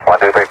1,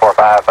 2, 3, 4,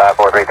 5, 5,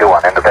 4, 3, 2,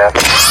 1, end of test.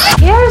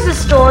 Here is a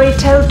story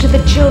told to the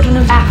children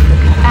of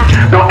Africa.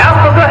 Now,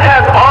 Africa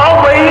has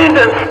always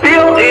and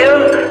still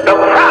is the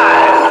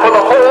prize for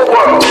the whole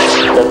world.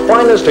 The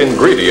finest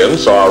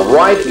ingredients are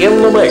right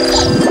in the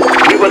mix.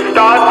 We will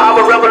start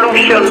our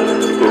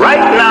revolution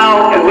right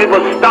now, and we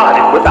will start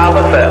it with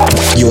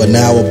ourselves. You are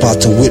now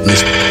about to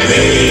witness.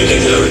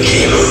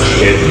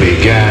 It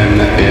began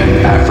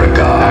in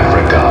Africa,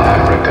 Africa,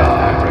 Africa,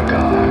 Africa,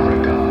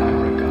 Africa,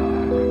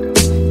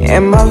 Africa.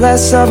 Am I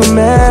less of a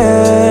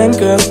man,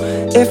 girl?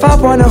 If I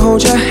wanna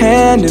hold your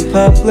hand in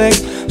public,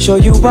 show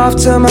you off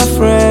to my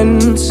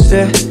friends,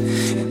 yeah.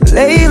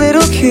 Lay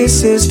little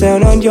kisses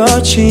down on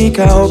your cheek,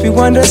 I hope you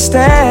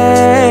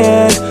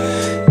understand.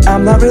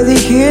 I'm not really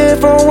here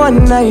for a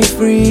one-night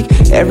freak.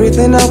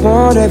 Everything I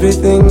want,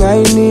 everything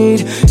I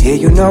need. Yeah,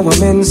 you know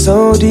I'm in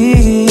so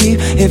deep.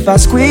 If I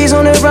squeeze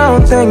on the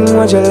wrong thing,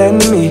 would you let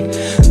me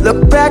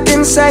look back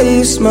and say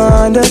you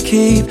smart to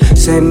keep?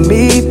 Send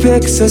me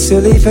pics of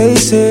silly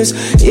faces.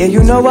 Yeah,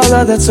 you know I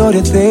love that sort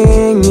of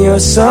thing. You're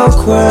so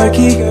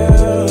quirky,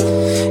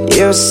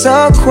 you're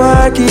so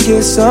quirky,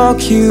 you're so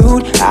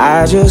cute.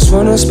 I just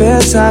wanna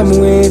spend time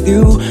with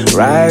you.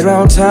 Ride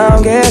around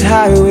town, get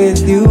high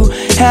with you.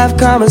 Have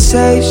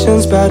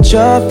conversations about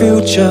your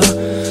future.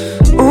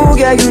 Ooh,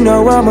 yeah, you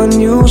know I'm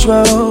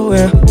unusual,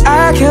 yeah.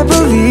 I can't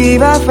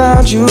believe I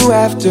found you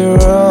after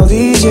all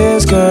these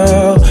years,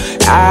 girl.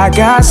 I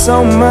got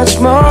so much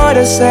more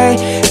to say.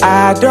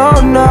 I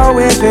don't know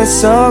if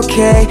it's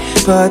okay,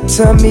 but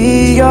to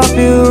me you're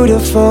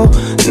beautiful.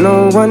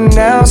 No one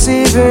else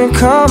even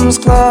comes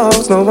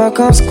close. No one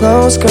comes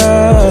close,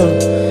 girl.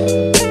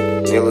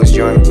 Yellow's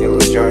joint,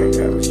 yellow's joint,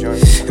 yellow's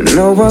joint.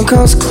 No one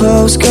comes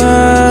close,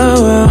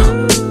 girl.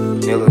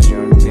 Yellow's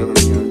joint,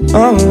 yellow's joint.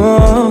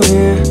 Oh,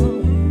 yeah.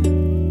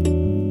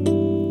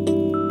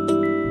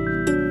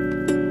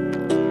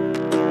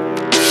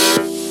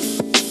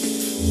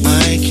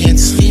 I can't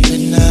sleep at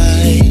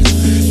night,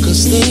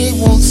 'cause they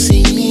won't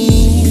see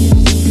me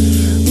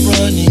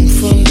running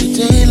from the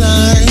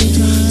daylight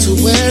to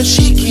where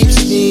she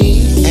keeps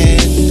me.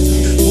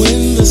 And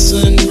when the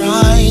sun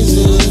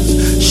rises,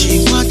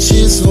 she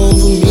watches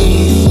over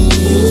me.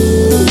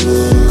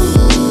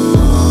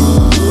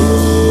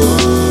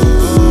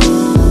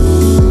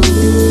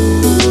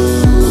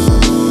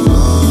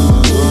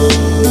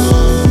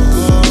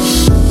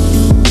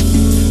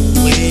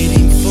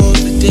 Waiting for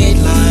the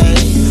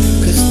daylight,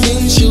 'cause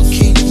then she'll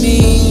keep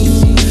me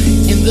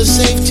in the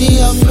safety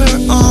of her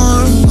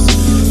arms.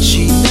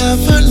 She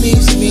never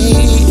leaves me,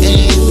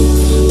 and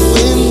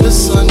when the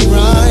sun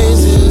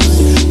rises,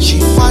 she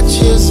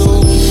watches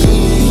over me.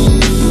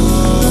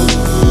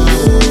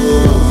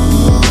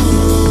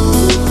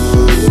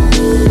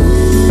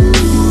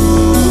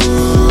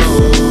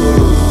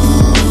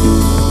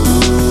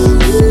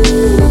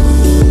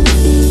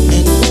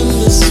 And when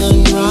the sun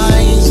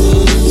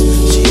rises,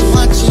 she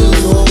watches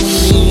over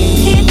me.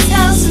 He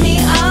tells me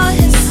all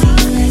his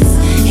secrets.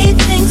 He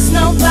thinks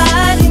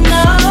nobody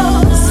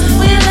knows.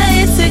 We lay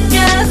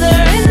together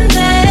in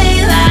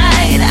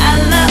daylight. I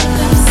love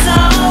him so.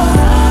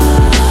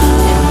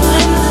 And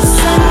when the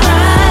sun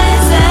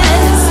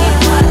rises, he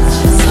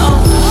watches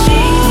over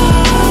me.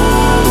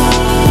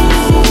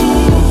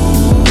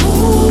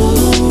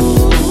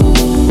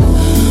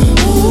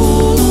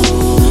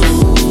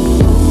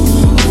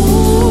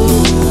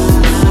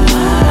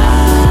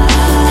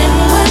 And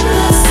when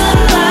the sun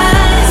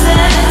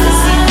rises,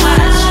 he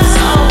watches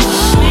over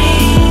me.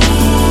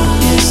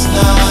 It's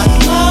not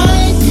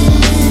like it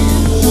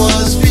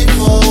was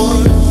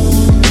before,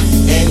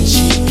 and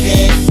she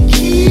can't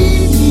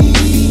keep me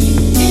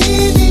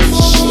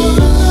anymore. She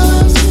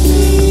loves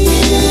me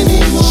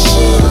anymore.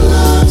 She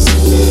loves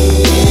me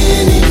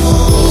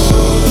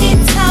anymore. He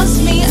tells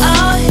me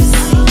all his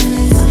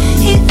secrets.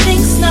 He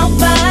thinks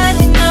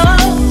nobody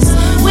knows.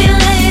 We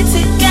lay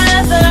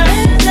together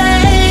in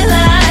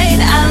daylight.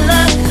 I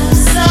love him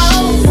so.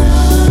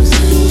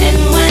 And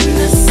when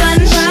the sun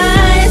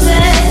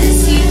rises,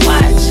 he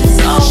watches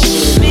over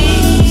me.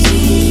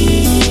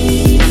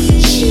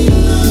 She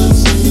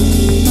loves me.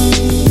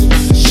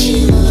 She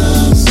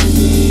loves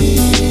me.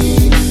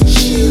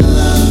 She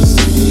loves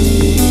me.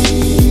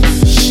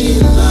 She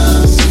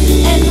loves me.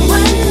 And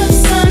when the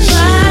sun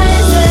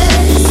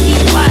rises, he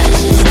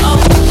watches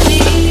over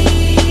me.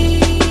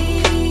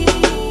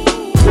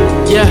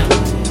 Yeah,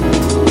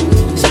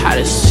 it's hot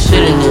as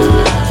shit in here.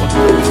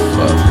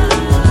 Fuck.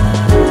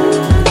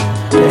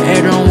 The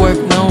air don't work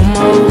no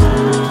more.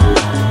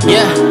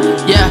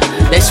 Yeah,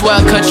 they swear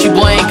a country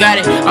boy ain't got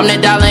it. I'm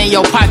that dollar in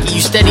your pocket,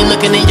 you steady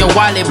looking in your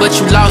wallet, but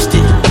you lost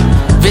it.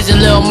 Visit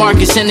Lil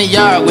Marcus in the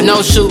yard with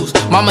no shoes.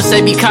 Mama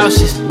say be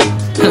cautious.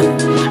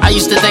 I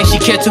used to think she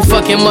cared too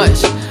fucking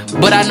much,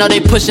 but I know they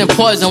pushing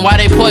poison. Why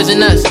they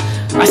poison us?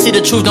 I see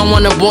the truth, don't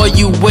wanna bore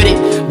you with it,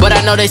 but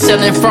I know they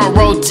selling front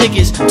row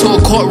tickets to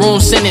a courtroom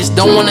sentence.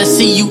 Don't wanna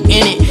see you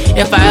in it.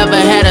 If I ever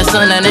had a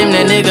son, I name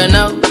that nigga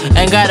no.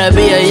 Ain't gotta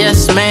be a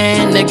yes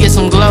man to get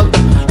some glow.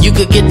 You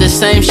could get the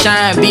same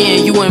shine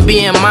being you and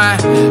being mine.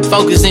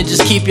 Focus and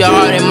just keep your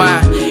heart in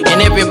mind.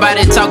 And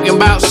everybody talking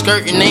about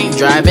skirting ain't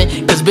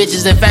driving, cause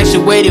bitches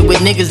infatuated with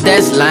niggas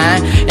that's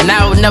lying. And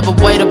I would never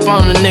wait up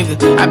on a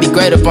nigga, I be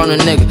great up on a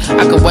nigga.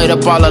 I could wait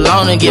up all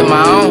alone and get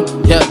my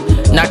own, yeah.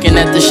 Knocking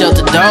at the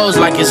shelter doors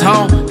like it's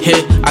home,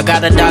 yeah. I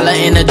got $1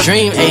 in a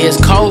dream, hey,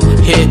 it's cold,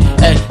 yeah.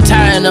 Hey,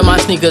 tiring of my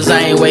sneakers, I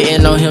ain't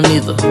waiting on him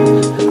neither.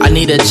 I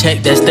need a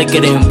check that's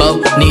thicker than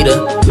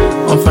Bonita.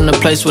 I'm from the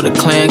place where the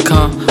clan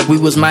come. We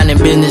was minding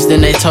business,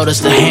 then they told us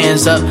to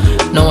hands up.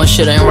 Knowing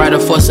shit ain't right or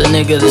force a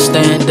nigga to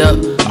stand up.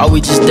 Are we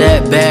just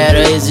that bad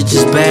or is it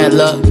just bad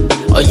luck?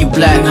 Are you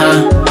black,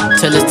 huh?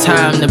 Till it's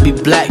time to be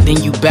black,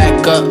 then you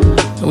back up.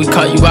 And we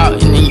call you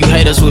out and then you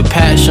hate us with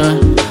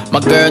passion. My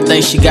girl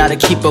thinks she gotta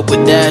keep up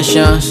with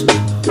Dashons.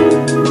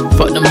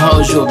 Fuck them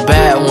hoes, you a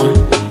bad one.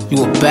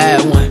 You a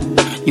bad one.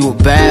 You a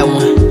bad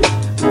one.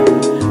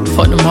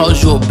 Fuck them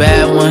hoes, you a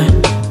bad one.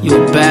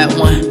 You a bad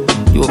one.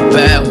 You a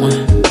bad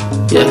one.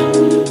 Yeah,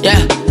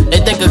 yeah. They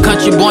think a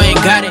country boy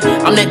ain't got it.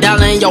 I'm that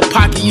dollar in your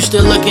pocket, you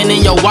still looking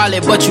in your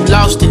wallet, but you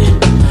lost it.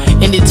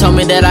 And they told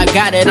me that I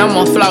got it, I'm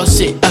gon' floss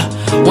it.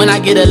 When I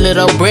get a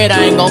little bread,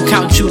 I ain't gon'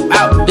 count you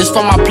out. This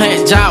for my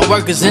plant job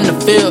workers in the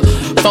field.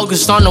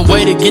 Focused on the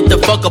way to get the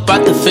fuck up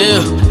out the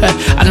field.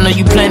 I know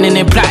you planning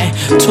and plotting.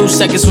 2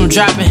 seconds from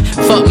dropping.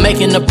 Fuck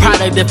making the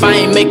product if I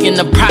ain't making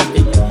the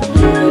profit.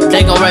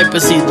 They gon' rape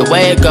us either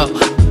way it go.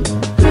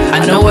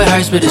 I know it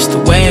hurts, but it's the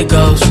way it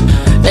goes.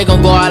 They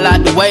gon' go all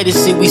out the way to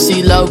see we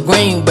see low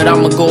green, but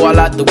I'ma go all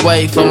out the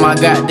way for my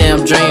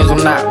goddamn dreams.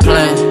 I'm not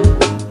playing.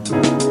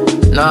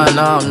 No,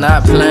 I'm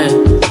not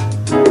playing.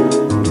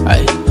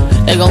 Hey,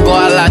 they gon' go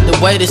all out the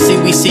way to see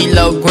we see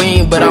low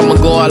green, but I'ma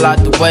go all out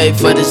the way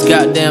for this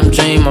goddamn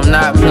dream. I'm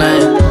not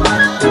playing.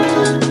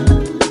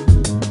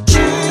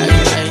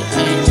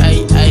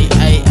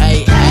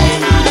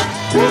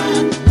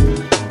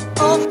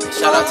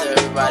 Shout out to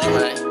everybody,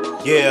 man.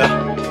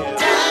 Yeah.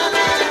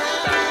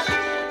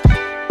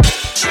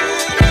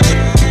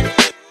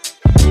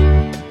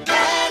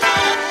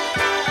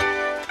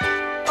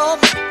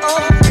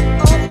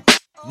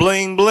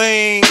 Bling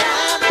bling,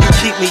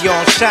 keep me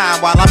on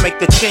shine while I make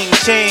the ching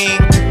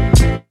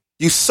ching.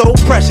 You so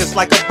precious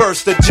like a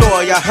burst of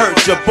joy. I heard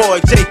your boy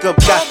Jacob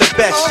got the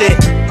best shit.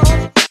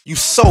 You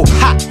so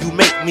hot, you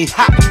make me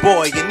hot,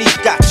 boy. And he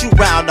got you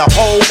round the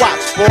whole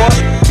watch,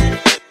 boy.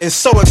 It's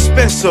so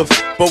expensive,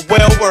 but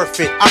well worth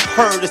it. I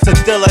heard it's a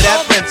deal of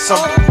that ransom.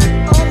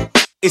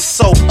 It's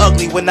so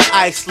ugly when the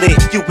ice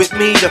lit. You with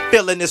me, the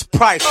feeling is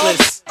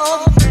priceless.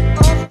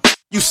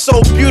 You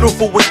so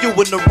beautiful when you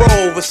in the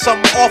road. It's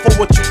something awful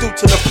what you do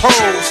to the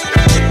pros.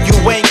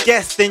 You ain't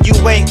guessing, you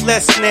ain't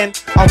listening.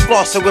 I'm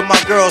flossing with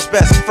my girl's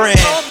best friend.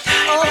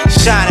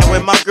 Shining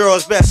with my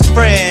girl's best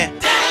friend.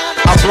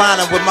 I'm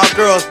blinding with my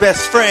girl's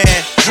best friend.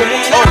 When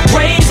I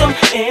raise them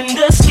in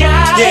the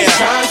sky, yeah.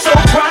 Shine so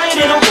bright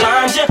it'll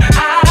blind your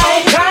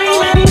eye.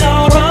 Diamond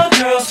or a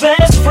girl's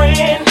best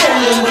friend,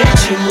 holding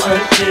with you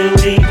until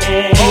the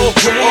end.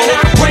 When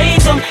I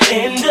raise them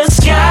in the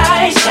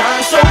sky,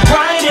 shine so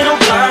bright it'll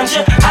blind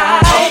your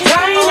eye.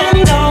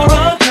 Diamond or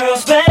a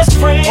girl's best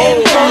friend,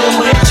 holding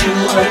with you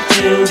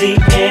until the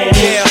end.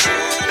 Yeah.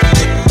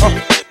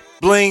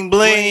 Bling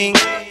bling.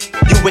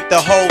 You with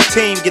the whole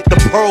team, get the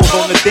pearls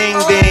on the ding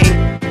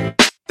ding.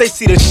 They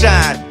see the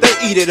shine, they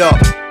eat it up.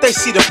 They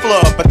see the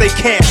flood, but they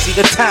can't see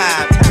the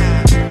time.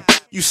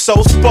 You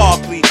so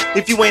sparkly,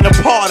 if you ain't a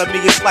part of me,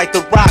 it's like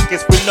the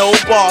Rockets with no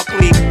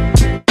Barkley.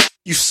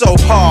 You so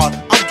hard,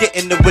 I'm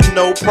getting it with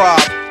no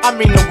problem. I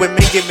mean the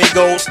women give me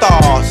gold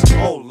stars.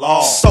 Oh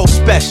Lord, so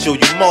special,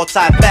 you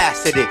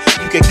multifaceted.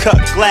 You can cut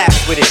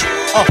glass with it.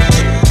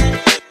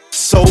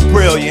 So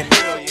brilliant.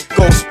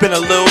 Go spin a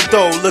little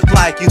dough, look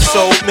like you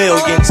sold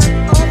millions.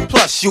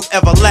 Plus you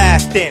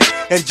everlasting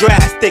and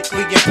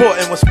drastically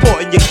important when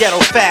sporting your ghetto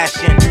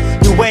fashion.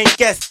 You ain't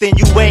guessing,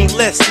 you ain't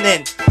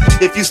listening.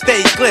 If you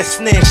stay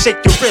glistening,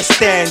 shake your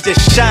wrist and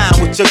just shine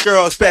with your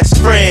girl's best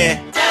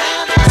friend.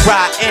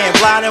 Riding,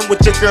 blinding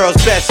with your girl's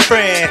best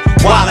friend.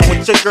 Wildin'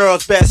 with your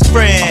girl's best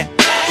friend.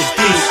 It's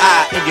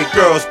D.I. and your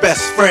girl's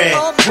best friend.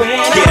 When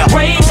I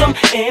raise them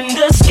in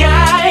the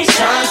sky,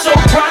 shine so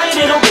bright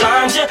it'll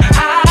blind your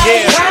eyes.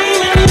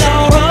 Diamond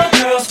or a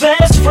girl's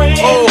best friend,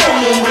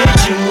 holding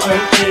with you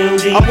until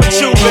the end. I'm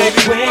with you,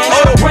 baby. When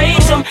I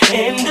raise them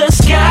in the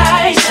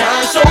sky,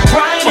 shine so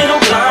bright it'll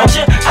blind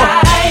your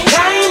eyes.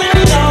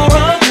 Diamond or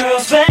a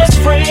girl's best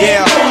friend,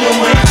 holding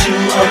with you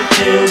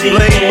until the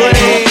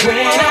end. When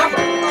I'm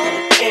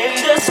in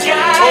the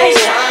sky,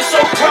 shine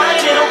so bright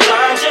it'll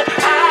blind your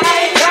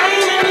eyes.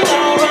 Diamond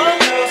or a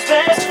girl's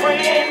best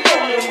friend,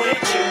 holding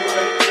with you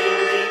until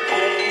the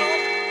end.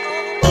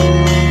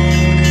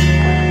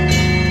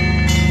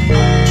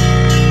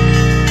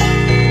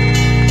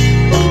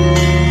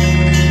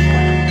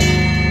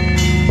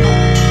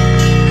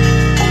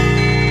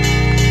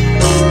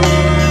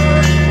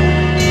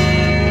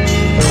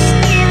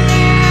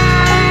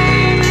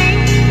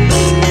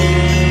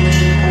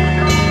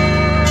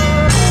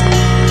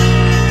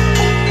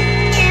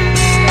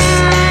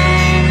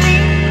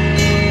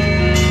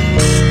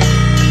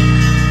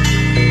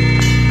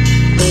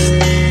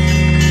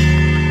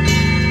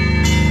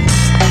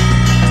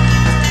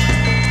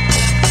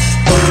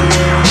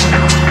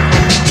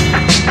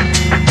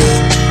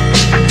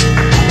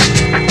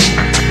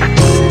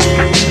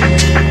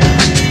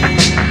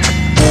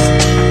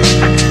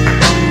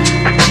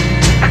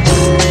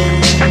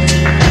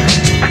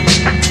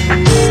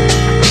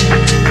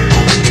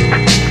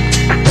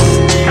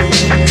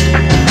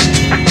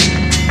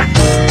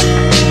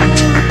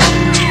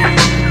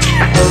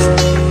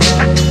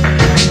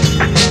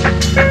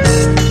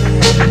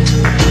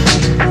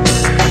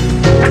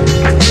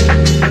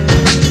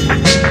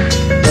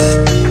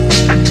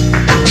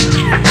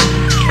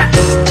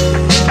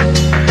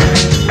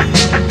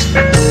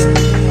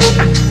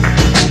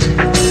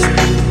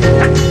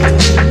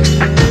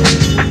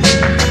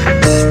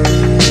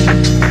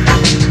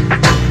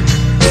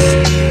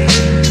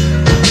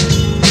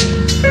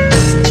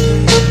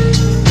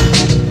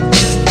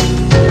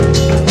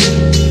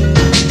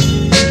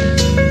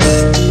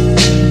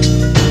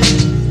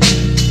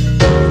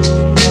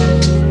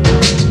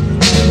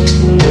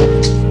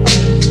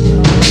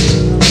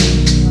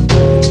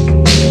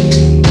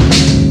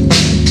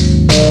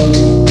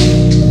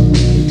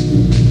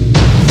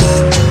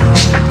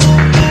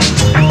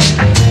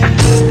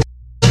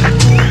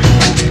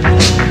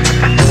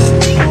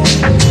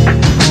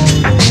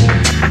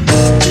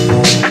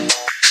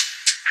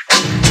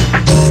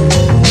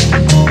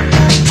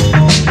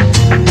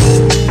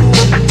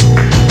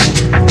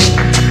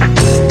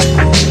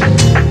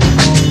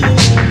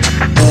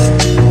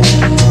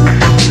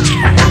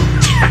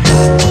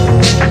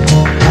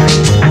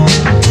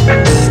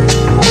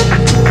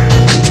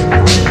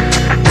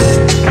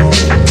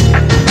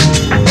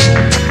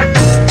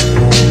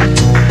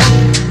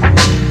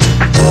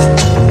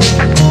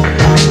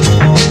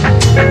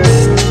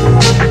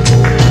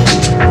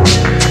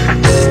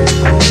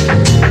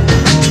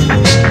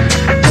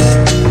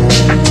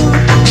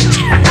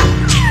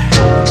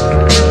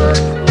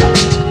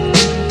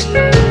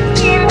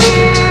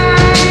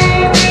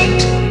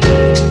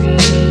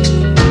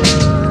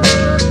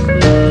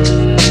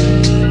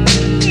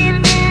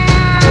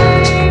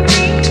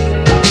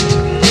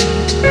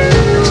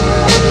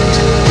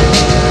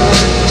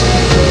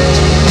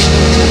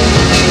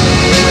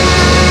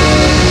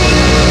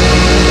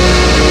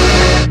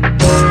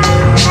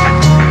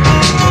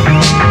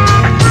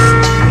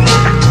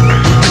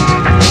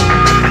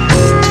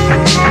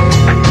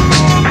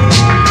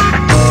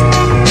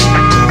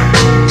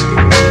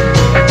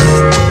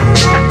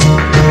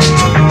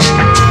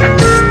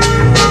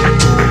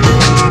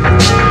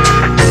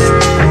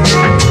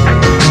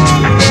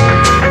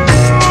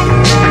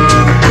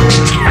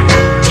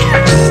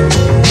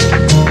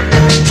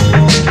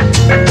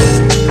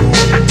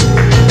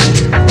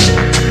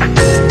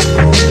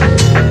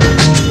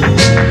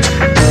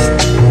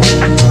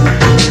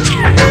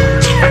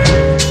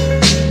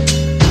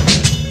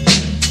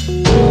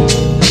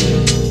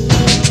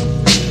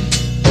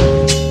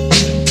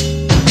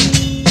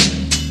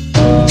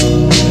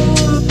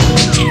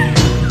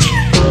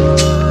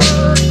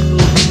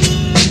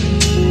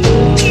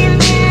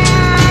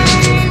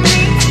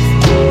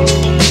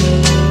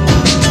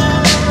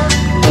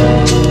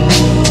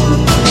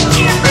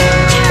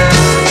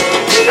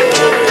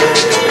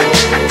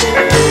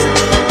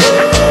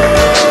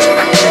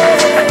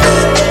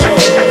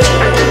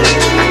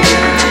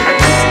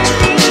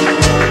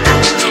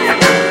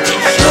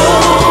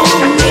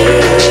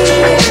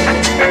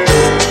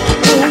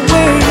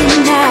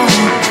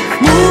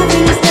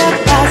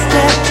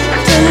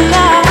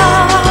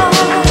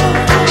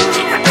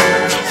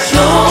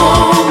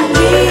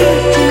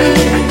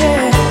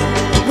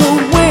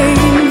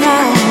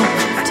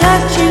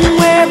 touching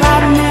where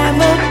I've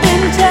never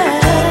been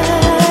touched.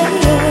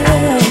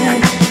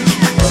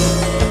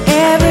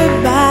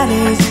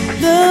 Everybody's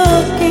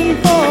looking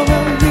for a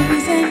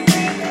reason,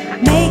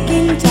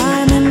 making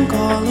time and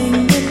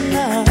calling it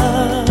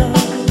love.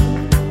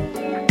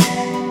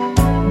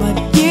 But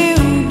you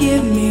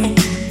give me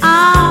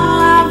all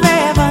I've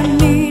ever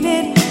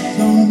needed,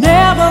 so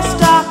never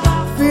stop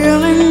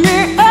feeling me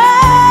up.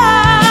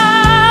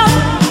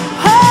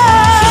 Oh,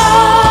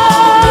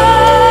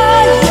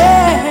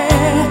 yeah,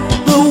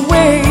 the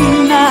way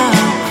now,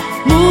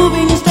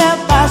 moving step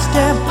by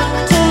step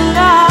to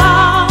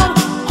love.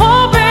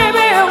 Oh,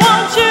 baby,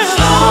 won't you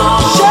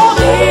show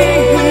me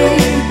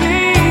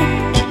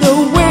the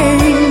way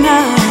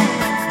now,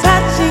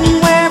 touching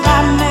where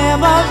I've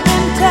never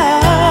been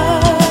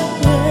touched.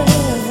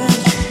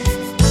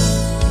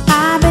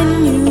 I've been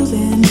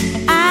using,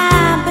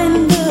 I've been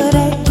good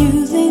at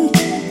using,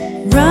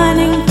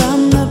 running from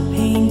the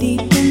pain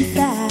deep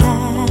inside.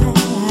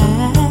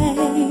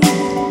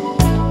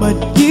 But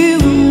you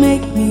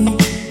make me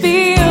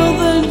feel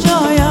the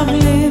joy of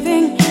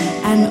living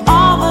and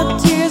all the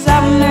tears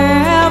I've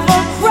never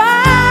cried.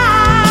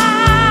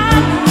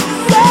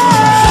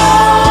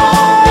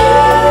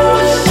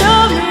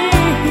 Show me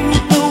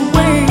the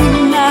way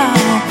now,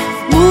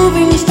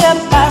 moving step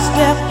by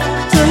step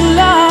to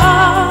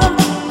love.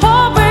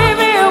 Oh,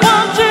 baby,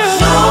 won't you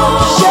show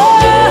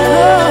me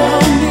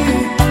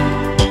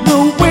the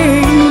way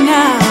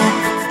now,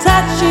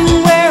 touching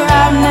where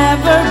I've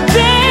never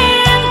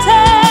been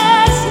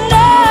touched.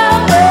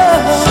 Never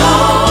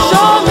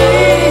show me,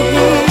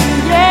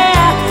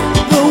 yeah,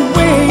 the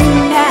way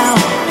now.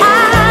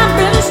 I've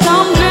been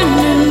stumbling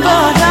in the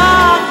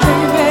dark,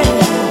 baby.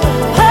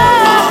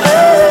 Oh,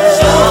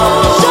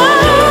 show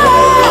me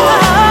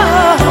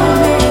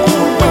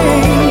the way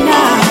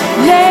now.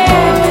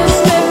 Let me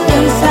slip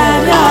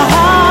inside your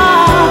heart.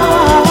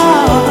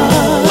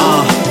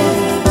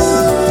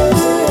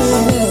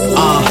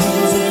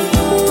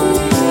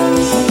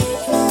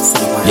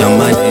 Young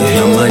money,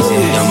 young money,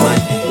 young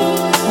money.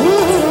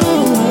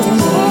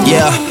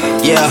 Yeah,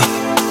 yeah.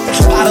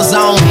 Bottles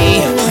on me,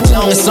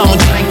 long as someone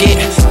drink it.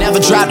 Never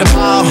drop the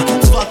ball,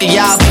 fuck it,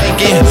 y'all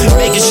thinking.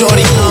 Making sure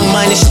the young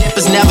money ship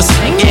is never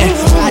sinking.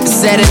 About to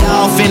set it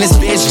off in this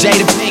bitch,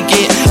 Jada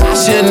Pinkett. I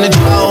shouldn't have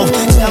drove,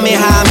 tell me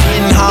how I'm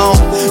getting home.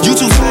 You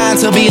too fine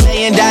to be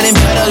laying down in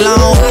bed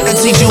alone. I can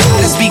teach you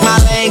how to speak my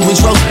language,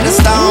 Rosetta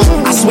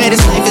Stone. I swear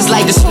this life is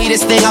like the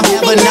sweetest thing I've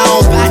ever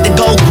known. About to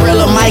go grill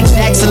a Mike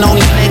Jackson on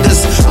these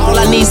niggas. All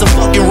I need's a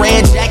fucking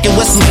red jacket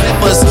with some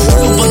slippers.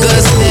 Super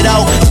good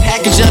Snitto, a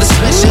package of the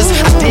swishers.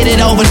 I did it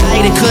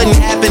overnight, it couldn't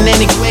happen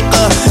any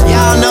quicker.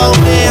 Y'all know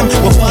them,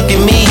 well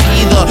fucking me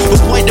either.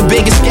 But point the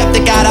biggest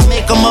skeptic out, I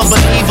make them a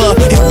believer.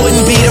 It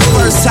wouldn't be the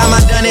first time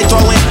I done it,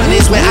 throwing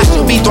hundreds when I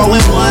should be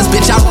throwing ones.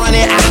 Bitch, I run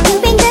it,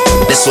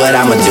 That's what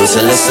I'ma do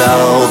till it's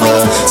over,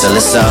 till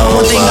it's over.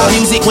 One thing about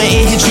music, when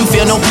it hits you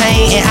feel no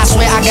pain. And I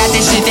swear I got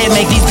this shit that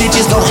make these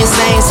bitches go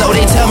insane. So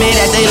they tell me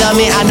that they love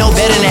me, I know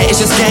better than that.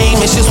 It's just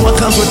game, it's just what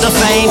comes with the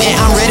fame. And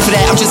I'm ready for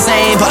that, I'm just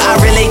saying, but I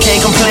really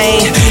can't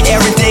complain.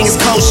 Everything is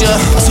kosher,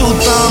 2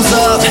 thumbs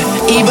up,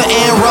 Eva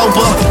and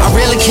Roper. I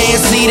really can't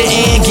see the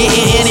end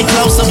getting any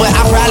closer, but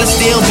I'll probably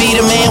still be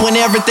the man when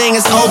everything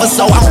is over.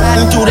 So I'm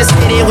riding through the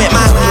city with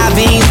my high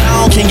beams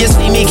on. Can you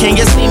see me, can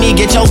you see me,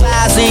 get your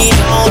eyes in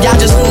on. Y'all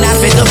just do not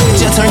fit the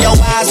picture, turn your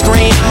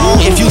widescreen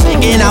on. If you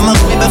thinking I'ma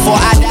quit before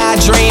I die,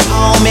 dream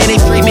on. Man, they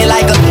treat me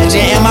like a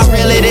legend, am I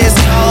really this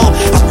cold?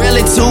 I'm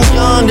really too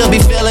young to be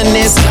feeling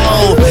this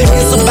cold.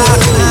 It's about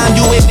time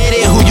you admit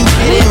it, who you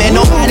kidding? Man,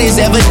 nobody's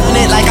ever done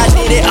it like I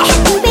did it.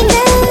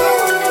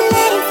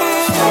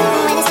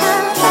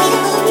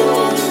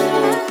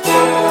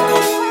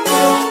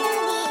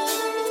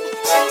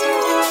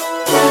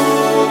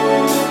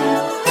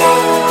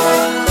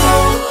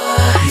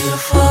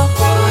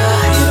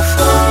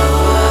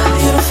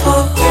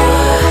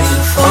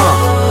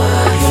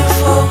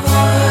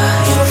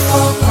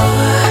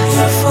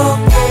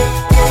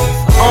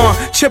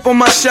 Chip on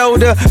my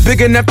shoulder, big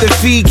enough to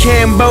feed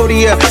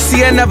Cambodia.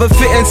 See, I never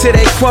fit into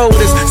their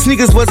quotas.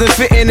 Sneakers wasn't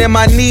fitting and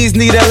my knees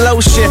needed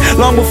lotion.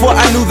 Long before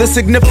I knew the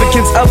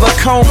significance of a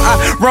comb, I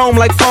roam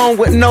like phone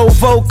with no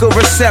vocal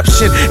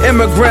reception.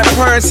 Immigrant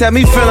parents had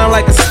me feeling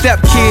like a step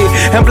kid,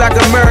 and black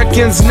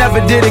Americans never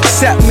did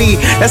accept me.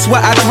 That's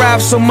why I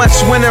thrive so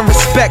much when in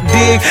respect,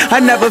 dig. I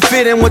never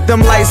fit in with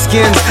them light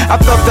skins. I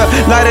felt the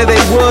lighter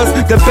they was,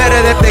 the better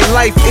that their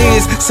life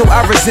is. So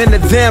I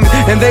resented them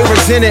and they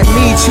resented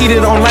me.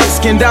 Cheated on light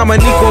skin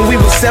Dominique when we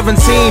was 17.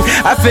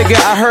 I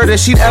figured I heard her,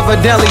 she'd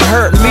evidently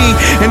hurt me.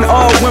 And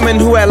all women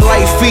who had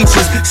light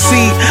features.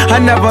 See, I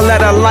never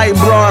let a light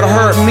broad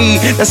hurt me.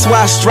 That's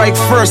why I strike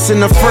first in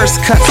the first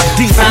cut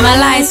deep. From a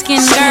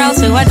light-skinned girl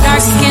to a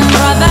dark-skinned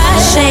brother,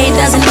 shade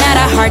doesn't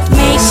matter, heart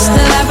makes the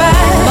lover.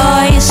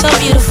 Boy, you're so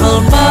beautiful,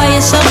 boy,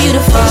 you're so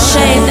beautiful.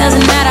 Shade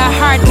doesn't matter,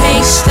 heart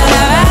makes the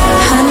lover.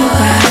 Honey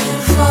brown,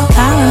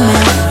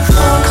 caramel,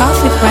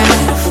 coffee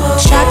brown,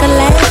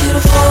 chocolate,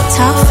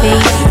 toffee,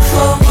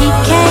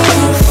 pecan,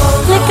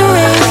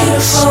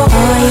 licorice.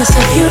 Boy, you're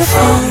so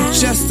beautiful.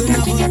 Just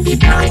another and be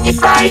doing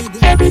it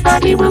right.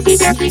 Everybody will be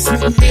dancing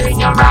and we're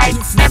feeling alright.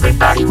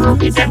 Everybody will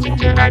be dancing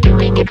tonight,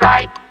 doing it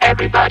right.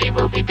 Everybody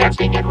will be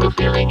dancing and we're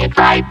feeling it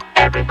right.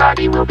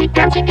 Everybody will be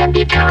dancing and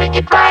be doing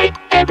it right.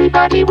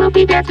 Everybody will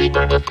be dancing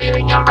and we're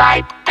feeling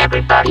alright.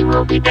 Everybody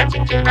will be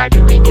dancing tonight,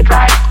 doing it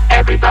right.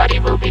 Everybody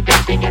will be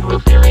dancing and we're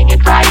feeling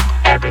it right.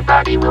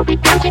 Everybody will be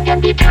dancing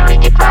and be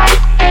doing it right.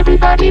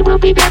 Everybody will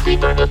be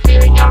dancing and we're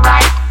feeling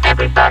alright.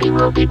 Everybody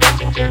will be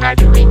dancing tonight,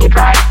 doing it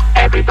right.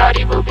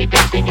 Everybody will be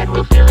dancing and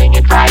we're feeling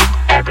it right.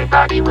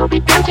 Everybody will be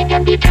dancing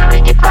and be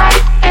doing it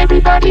right.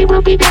 Everybody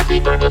will be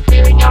dancing and we're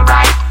feeling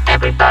alright.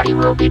 Everybody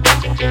will be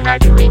dancing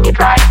tonight, doing it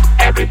right.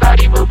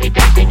 Everybody will be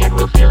dancing and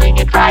we're feeling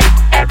it right.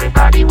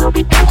 Everybody will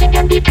be dancing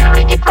and be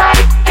doing it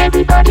right.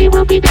 Everybody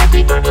will be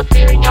dancing and we're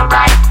feeling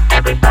alright.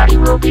 Everybody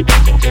will be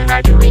dancing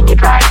tonight, doing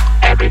it right.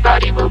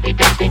 Everybody will be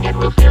dancing and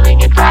we're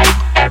feeling it right.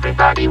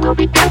 Everybody will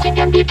be dancing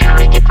and be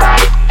doing it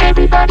right.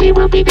 Everybody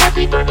will be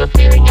dancing and we're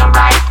feeling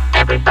alright.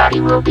 Everybody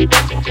will be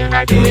dancing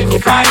tonight, doing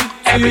it right.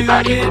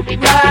 Everybody will be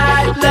dancing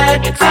and we're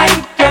feeling it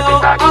right.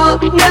 Everybody will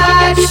be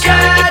dancing and be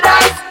doing it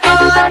right.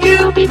 Everybody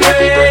will be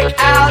dancing and we're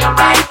feeling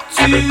alright.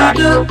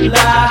 Everybody will be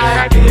dancing and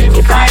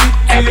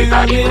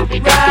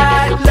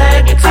we're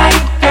feeling it right.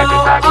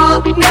 Everybody will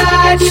be dancing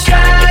and be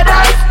doing it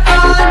right.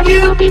 Everybody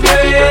will be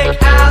dancing and we're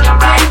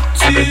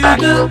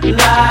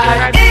feeling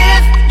alright.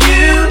 If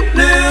you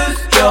lose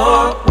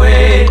your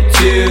way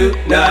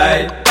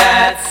tonight,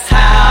 that's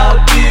how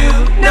you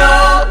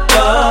know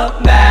the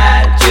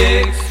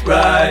magic's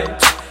right.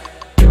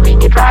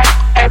 Doing it right.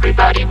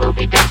 Everybody will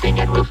be dancing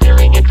and we're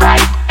feeling it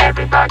right.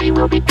 Everybody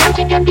will be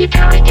dancing and be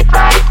doing it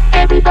right.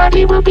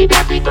 Everybody will be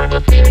dancing and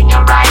we're feeling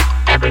alright.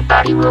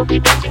 Everybody will be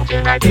dancing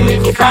tonight,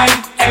 doing it right.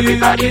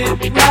 Everybody will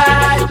be dancing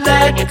and we're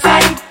feeling it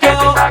right.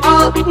 Everybody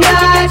will be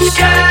dancing and be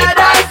doing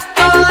it right.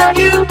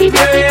 Everybody will be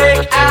dancing and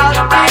we're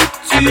feeling alright.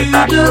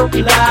 Everybody will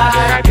be dancing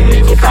tonight,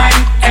 doing it right.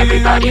 Everybody will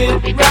be dancing and we're feeling it right. Everybody will be dancing and be doing it right. Everybody will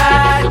be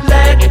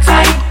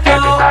dancing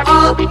and we're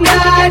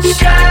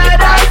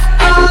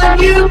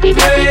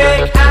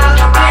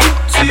feeling alright.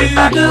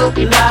 Everybody will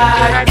be dancing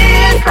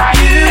tonight,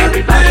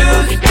 everybody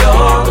will be dancing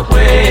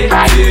way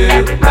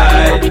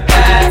tonight,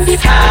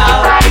 that's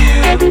how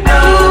you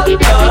know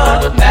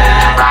the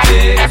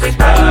magic's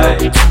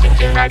right. If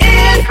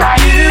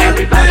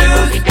you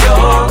lose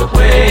your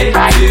way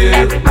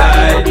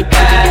tonight,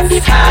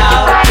 that's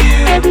how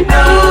you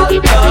know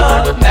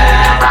the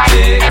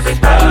magic's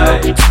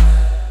right.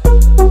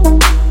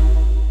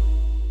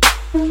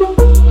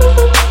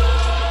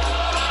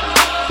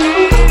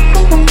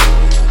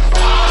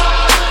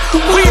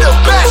 We the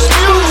best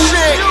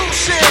music.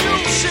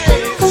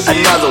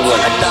 Another one.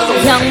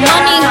 Young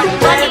Money,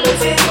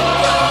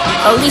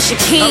 Alicia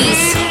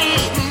Keys,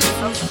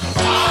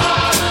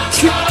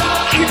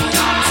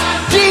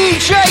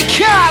 DJ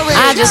Khaled.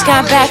 I just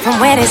got back from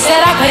where they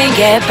said I couldn't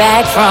get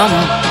back from.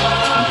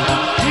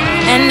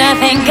 And I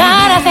thank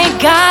God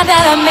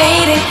that I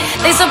made it.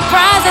 They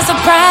surprised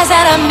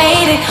that I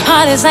made it.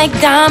 Heart is like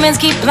diamonds,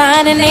 keep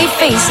blinding their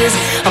faces.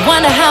 I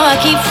wonder how I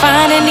keep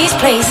finding these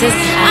places.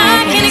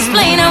 I can't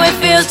explain how it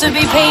feels to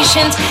be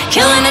patient.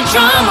 Killing the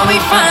drama, we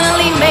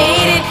finally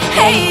made it.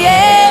 Hey,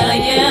 yeah,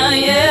 yeah,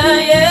 yeah,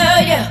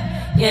 yeah, yeah.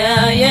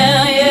 Yeah,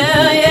 yeah,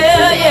 yeah,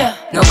 yeah, yeah.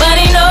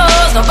 Nobody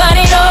knows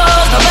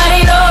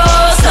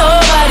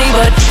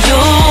but you.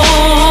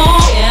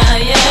 Yeah,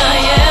 yeah,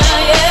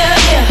 yeah,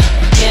 yeah, yeah.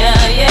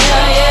 Yeah, yeah,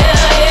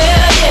 yeah,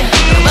 yeah,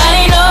 yeah.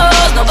 Nobody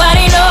knows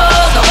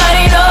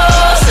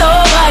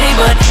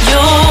but you.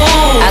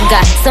 I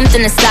got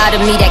something inside of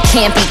me that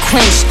can't be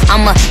quenched.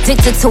 I'm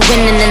addicted to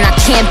winning and I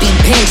can't be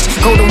pinched.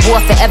 Go to war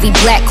for every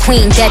black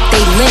queen that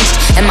they lynched.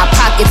 And my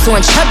pockets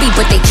on chubby,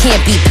 but they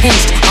can't be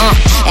pinched.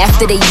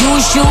 After they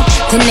use you,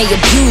 then they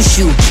abuse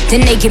you.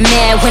 Then they get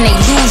mad when they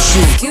lose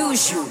you.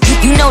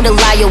 You know the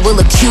liar will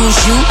accuse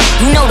you.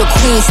 You know the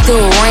queen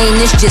still reign.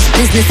 It's just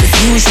business as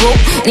usual.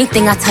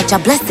 Anything I touch, I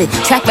bless it.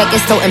 Track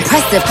record so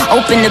impressive.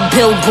 Open the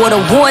Billboard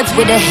Awards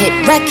with a hit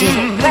record.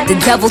 The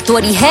devil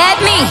thought he had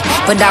me,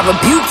 but I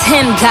rebuked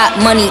him. Got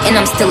money and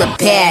I'm still a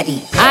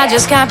baddie. I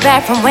just got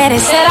back from where they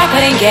said I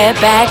couldn't get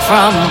back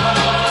from.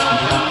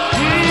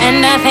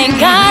 And I thank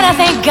God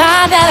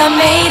that I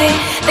made it.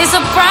 They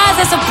surprised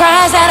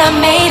that I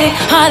made it.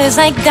 Heart is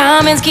like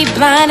diamonds, keep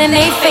blinding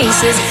their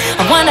faces.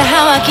 I wonder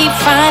how I keep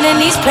finding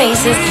these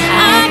places.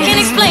 I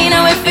can't explain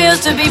how it feels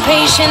to be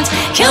patient.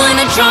 Killing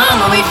the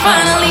drama, we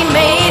finally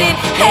made it.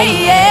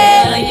 Hey,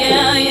 yeah,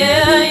 yeah,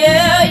 yeah,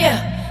 yeah, yeah.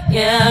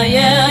 Yeah,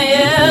 yeah,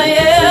 yeah,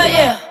 yeah,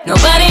 yeah.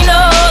 Nobody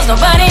knows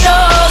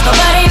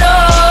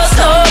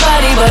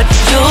but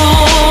you.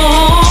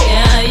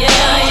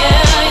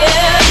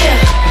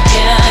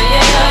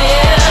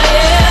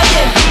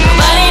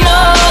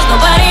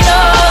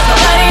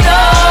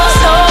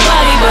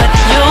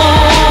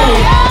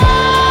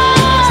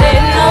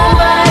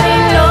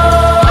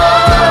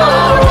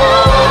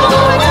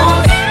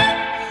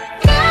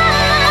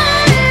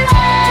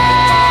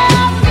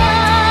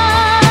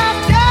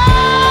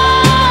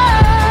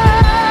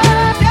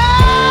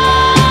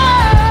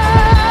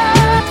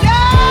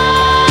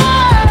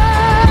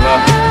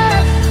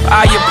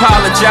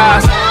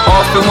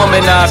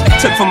 womanized.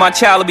 Took for my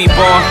child to be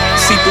born.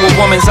 See through a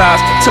woman's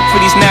eyes. Took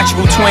for these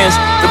natural twins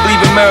to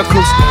believe in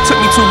miracles. Took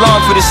me too long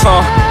for this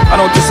song. I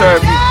don't deserve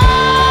you.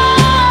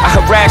 I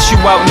harassed you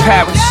out in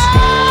Paris.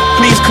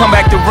 Please come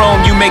back to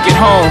Rome, you make it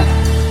home.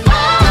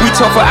 We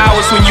talked for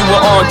hours when you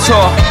were on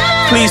tour.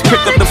 Please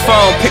pick up the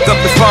phone, pick up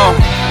the phone.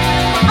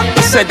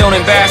 I said don't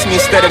embarrass me,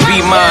 instead of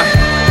be mine.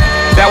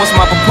 That was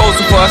my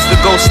proposal for us to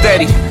go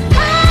steady.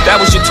 That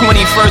was your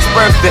 21st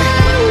birthday.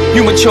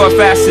 You matured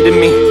faster than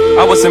me,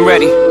 I wasn't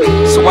ready.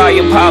 So I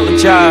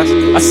apologize,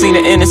 I seen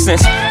the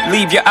innocence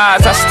leave your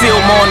eyes. I still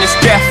mourn this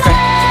death, and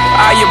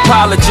I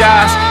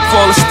apologize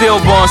for all the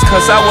stillborns,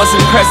 cause I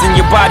wasn't present,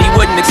 your body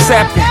wouldn't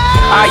accept it.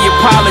 I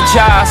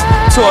apologize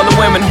to all the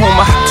women whom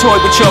I toyed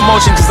with your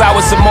emotion, cause I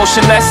was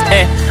emotionless.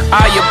 And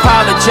I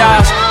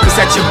apologize, cause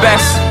at your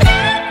best,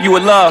 you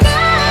were love.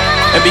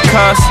 And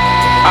because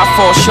I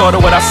fall short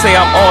of what I say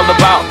I'm all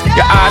about,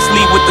 your eyes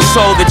lead with the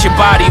soul that your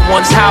body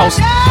once housed.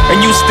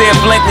 And you stare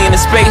blankly into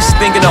space,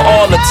 thinking of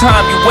all the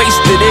time you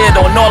wasted it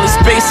on all this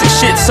basic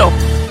shit. So,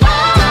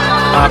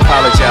 I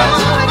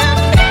apologize.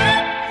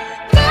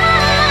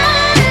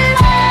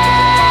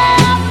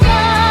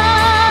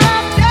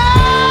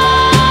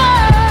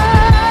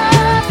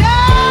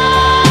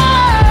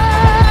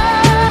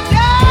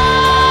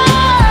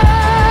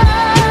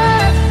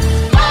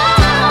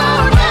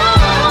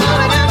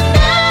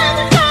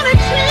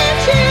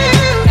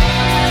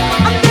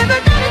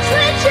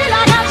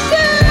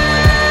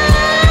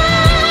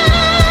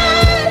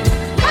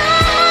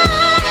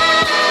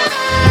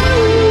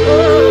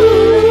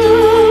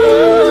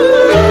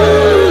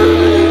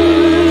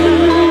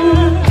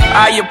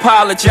 I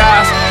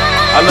apologize.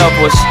 Our love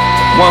was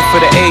one for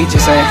the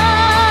ages, and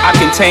I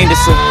contained this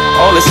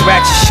all this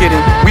ratchet shit,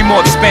 and we more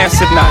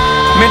expansive now.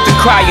 Meant to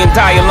cry and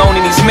die alone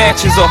in these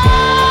mansions, or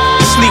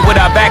sleep with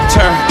our back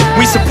turned.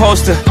 We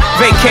supposed to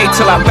vacate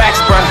till our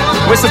backs burn.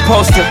 We're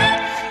supposed to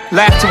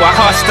laugh till our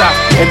hearts stop,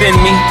 and then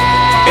me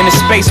in the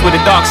space where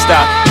the dark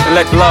stop, and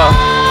let love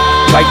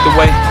light the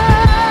way.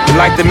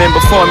 Like the men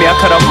before me, I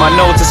cut off my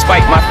nose to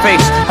spite my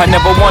face. I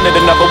never wanted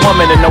another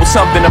woman to know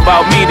something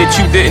about me that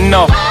you didn't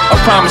know. I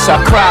promise I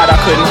cried, I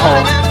couldn't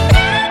hold.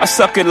 I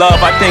suck at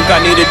love, I think I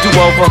need a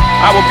do-over.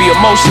 I will be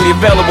emotionally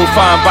available if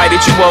I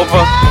invited you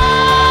over.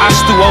 I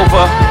stew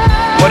over,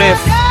 what if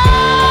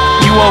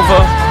you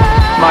over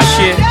my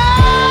shit?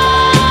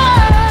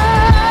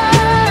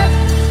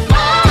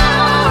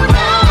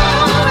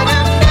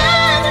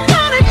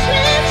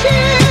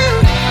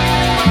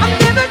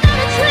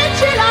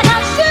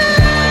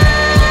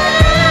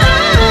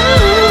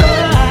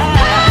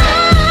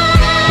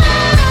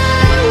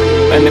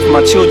 And if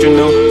my children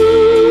knew,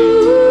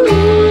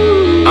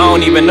 I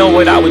don't even know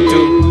what I would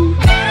do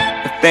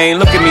if they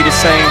ain't look at me the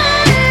same.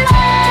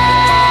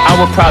 I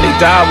would probably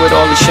die with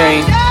all the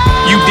shame.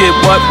 You did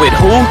what with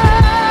who?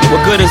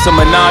 What good is a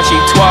menage a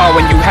trois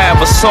when you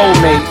have a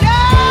soulmate?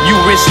 You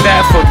risk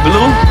that for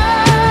blue?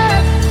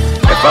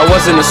 If I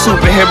wasn't a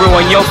superhero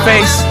on your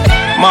face,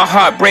 my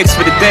heart breaks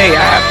for the day.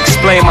 I have to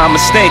explain my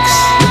mistakes,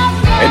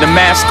 and the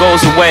mask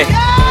goes away,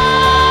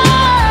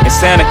 and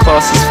Santa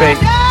Claus is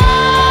fake.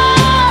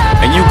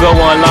 And you go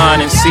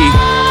online and see,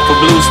 for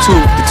Blue's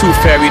Tooth, the Tooth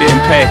Fairy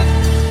didn't pay.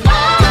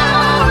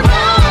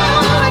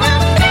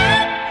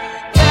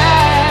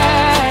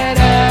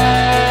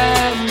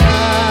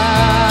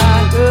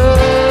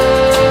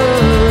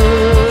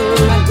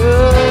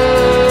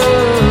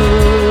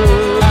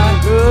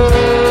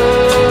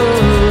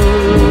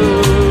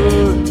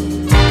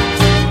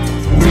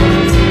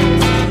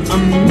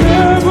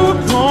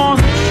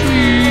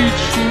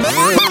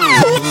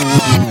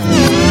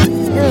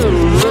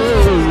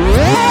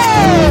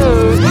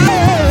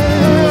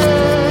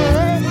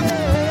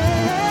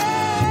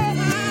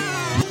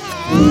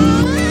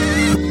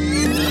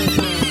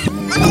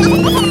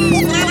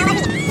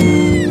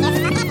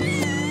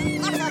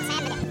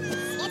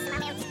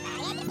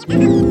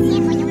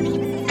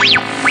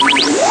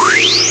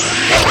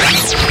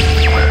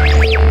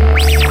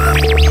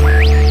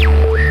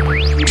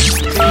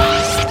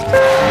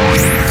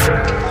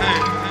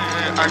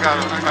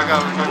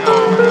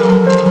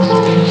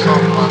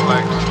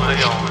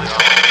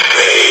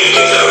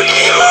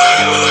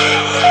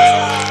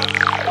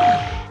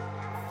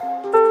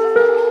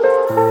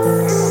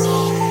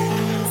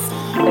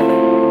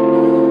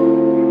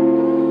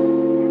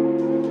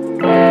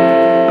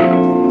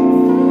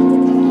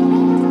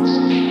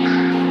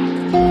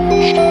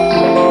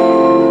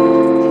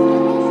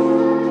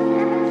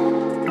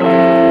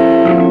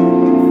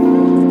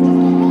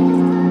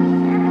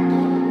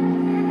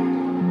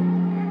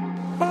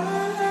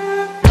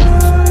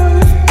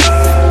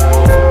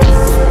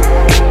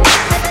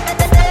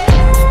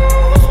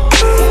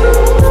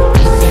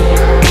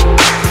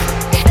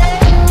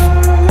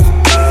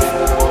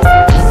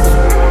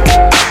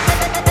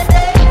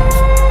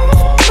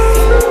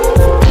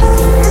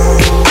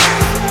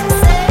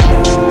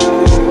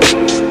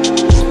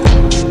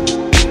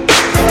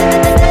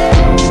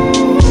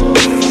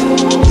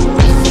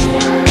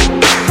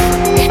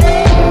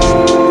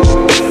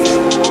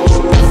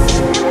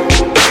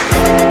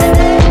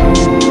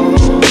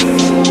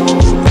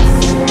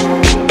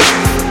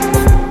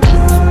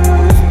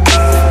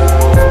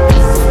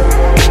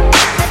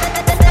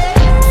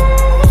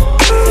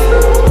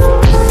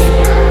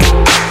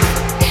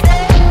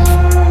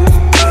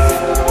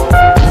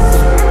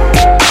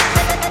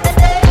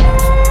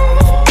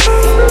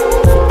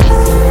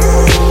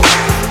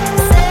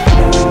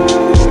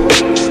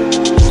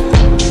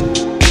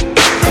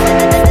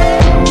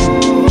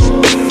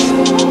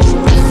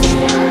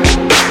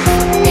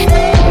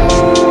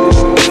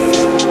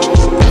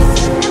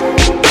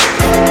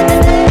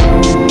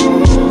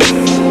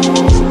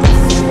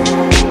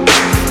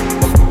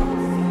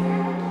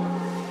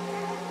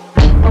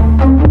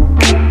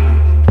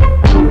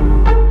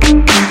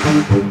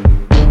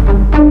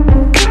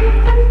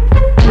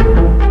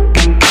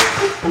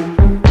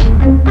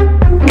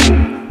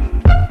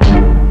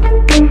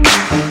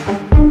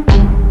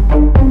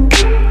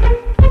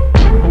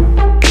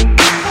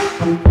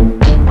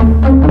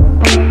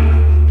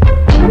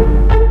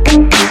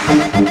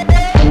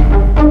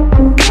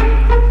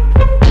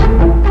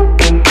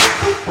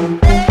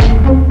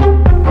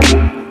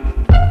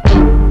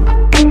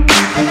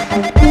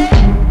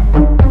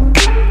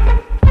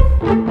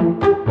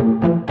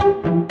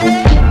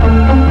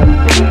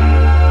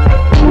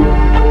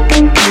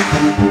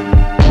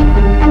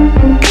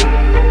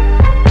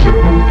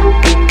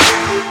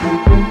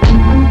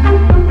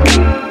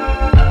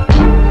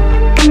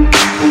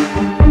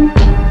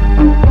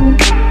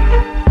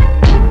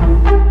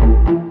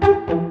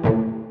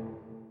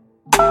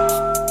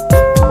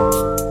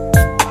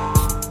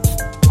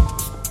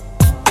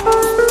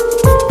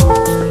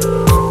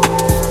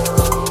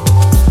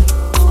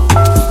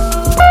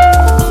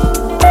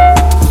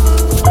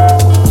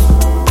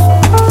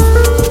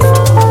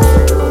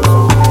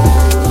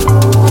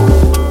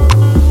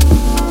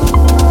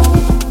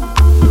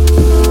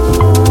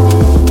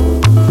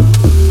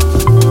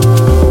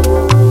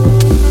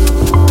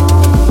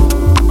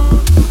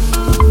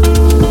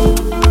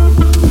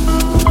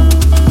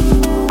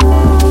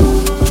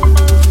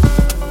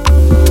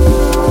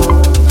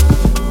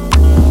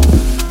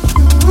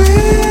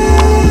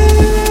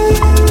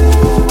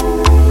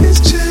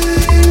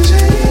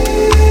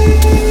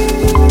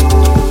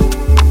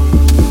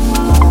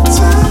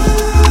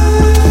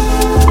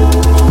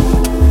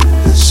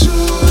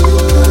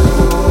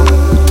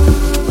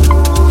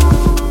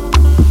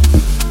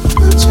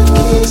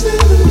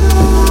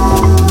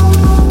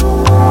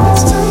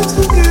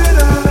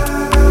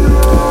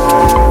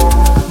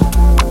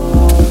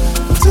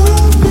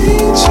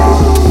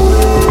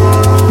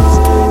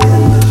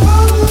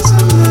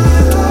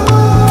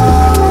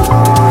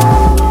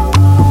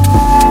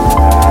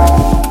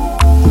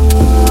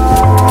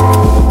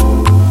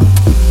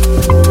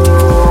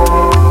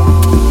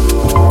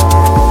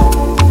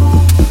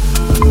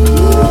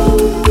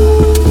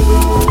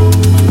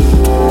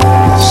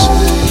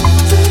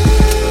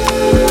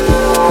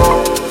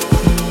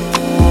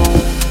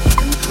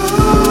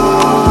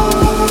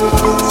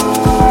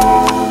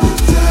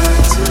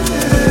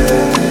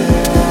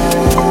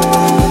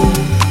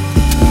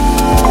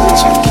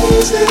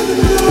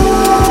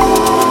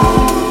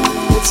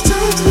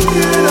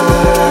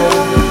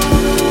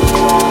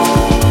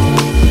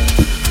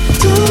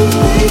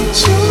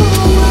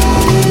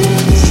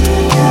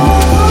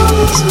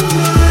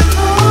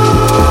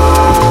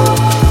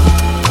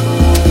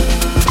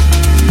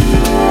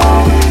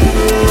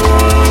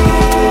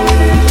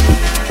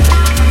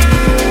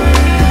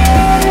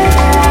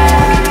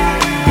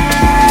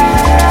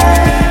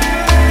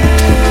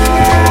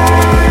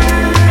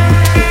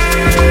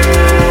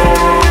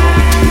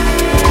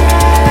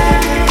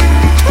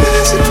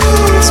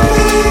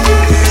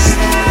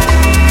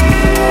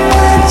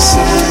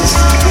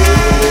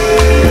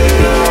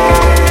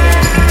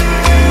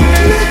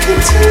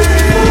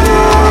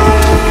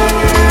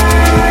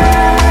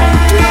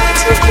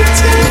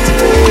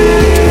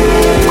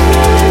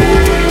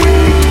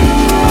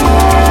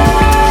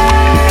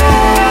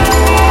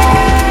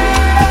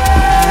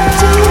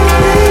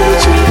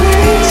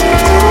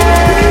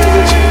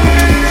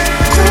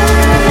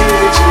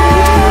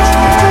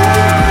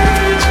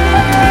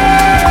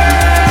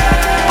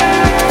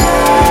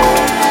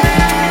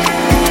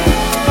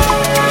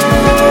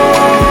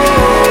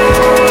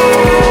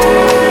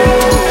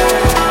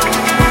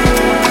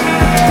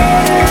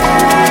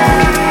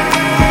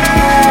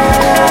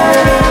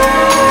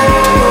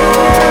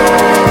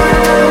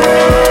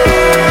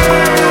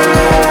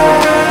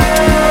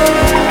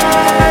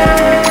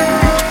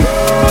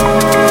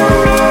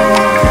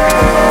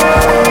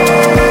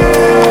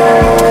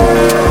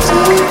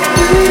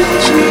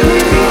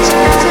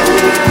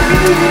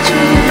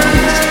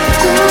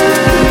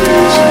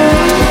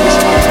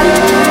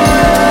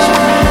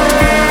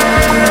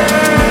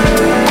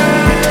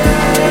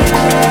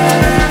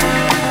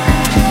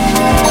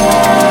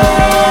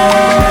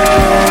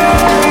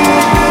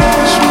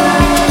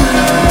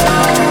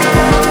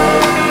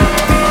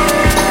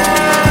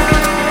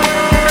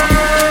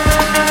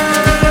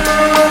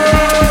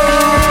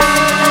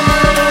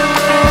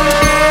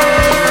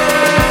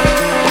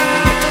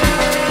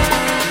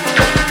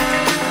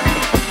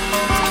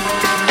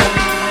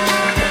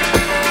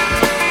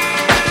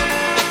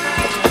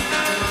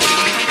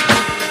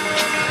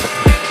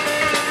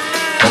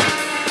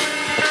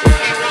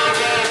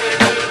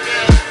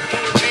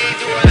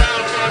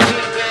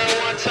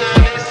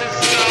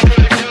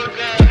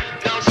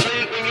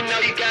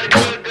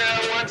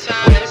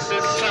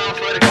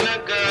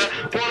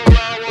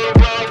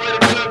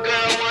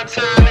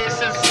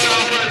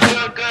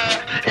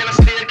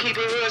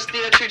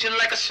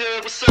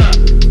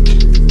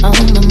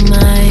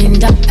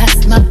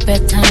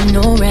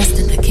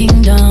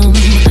 kingdom,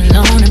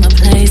 alone in my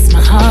place.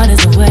 My heart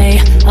is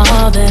away.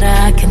 All that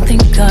I can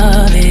think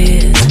of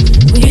is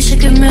we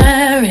should get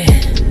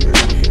married.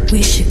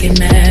 We should get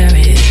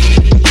married.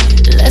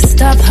 Let's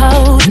stop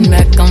holding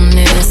back on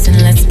this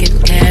and let's get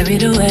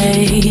carried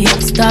away.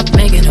 Stop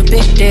making a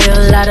big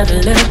deal out of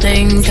the little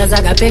things, 'cause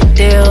I got big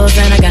deals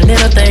and I got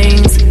little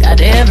things.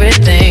 Got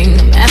everything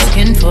I'm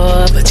asking for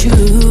but you.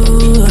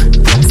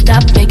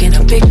 Stop making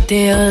a big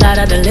deal out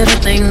of the little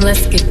things,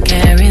 let's get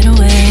carried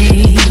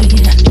away.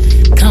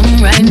 Come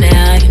right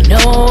now, you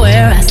know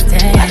where I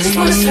stay. I just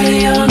wanna say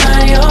you're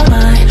mine, you're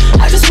mine.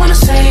 I just wanna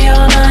say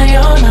you're mine,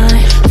 you're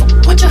mine.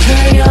 What you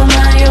heard, you're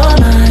mine, you're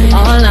mine.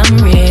 All I'm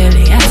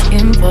really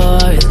asking for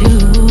is you.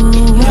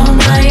 You're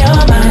mine,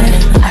 you're mine.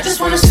 I just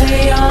wanna say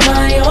you're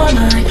mine, you're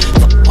mine.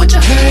 What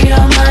you heard,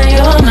 you're mine,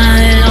 you're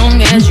mine. Long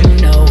as you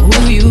know who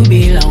you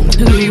belong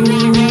to.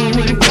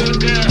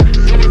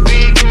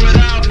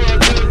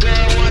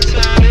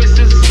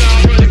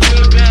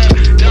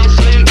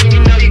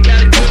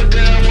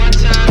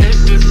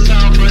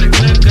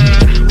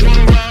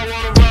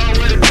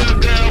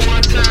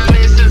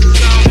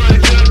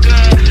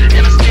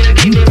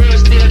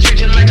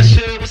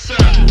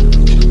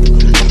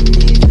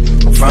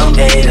 From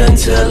 8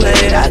 until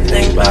late, I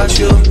think about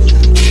you.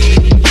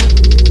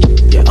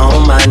 You're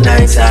on my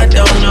nights, I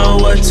don't know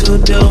what to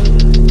do.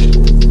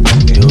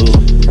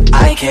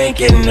 I can't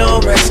get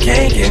no rest,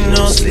 can't get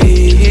no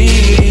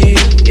sleep.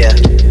 Yeah,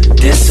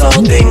 this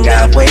whole thing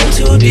got way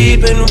too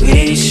deep, and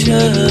we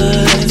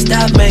should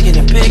stop making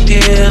a big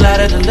deal out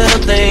of the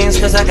little things.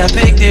 'Cause I got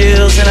big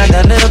deals and I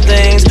got little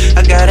things.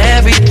 I got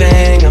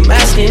everything I'm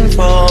asking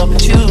for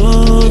but you.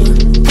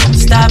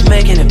 Stop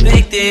making a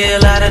big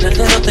deal out of the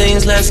little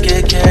things, let's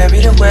get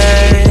carried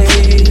away.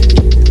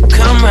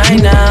 Come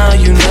right now,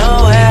 you know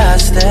where I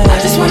stay. I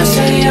just wanna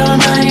say you're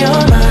mine,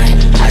 you're mine.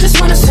 I just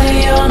wanna say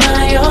you're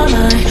mine, you're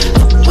mine.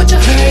 What you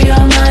heard,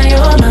 you're mine,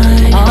 you're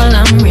mine. All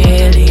I'm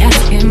really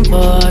asking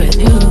for is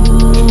you.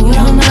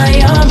 You're mine,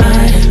 you're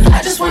mine. I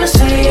just wanna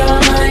say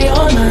you're mine,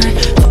 you're mine.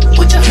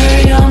 What you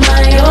heard, you're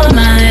mine, you're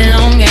mine.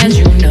 Long as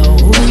you know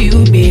who you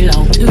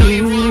belong to.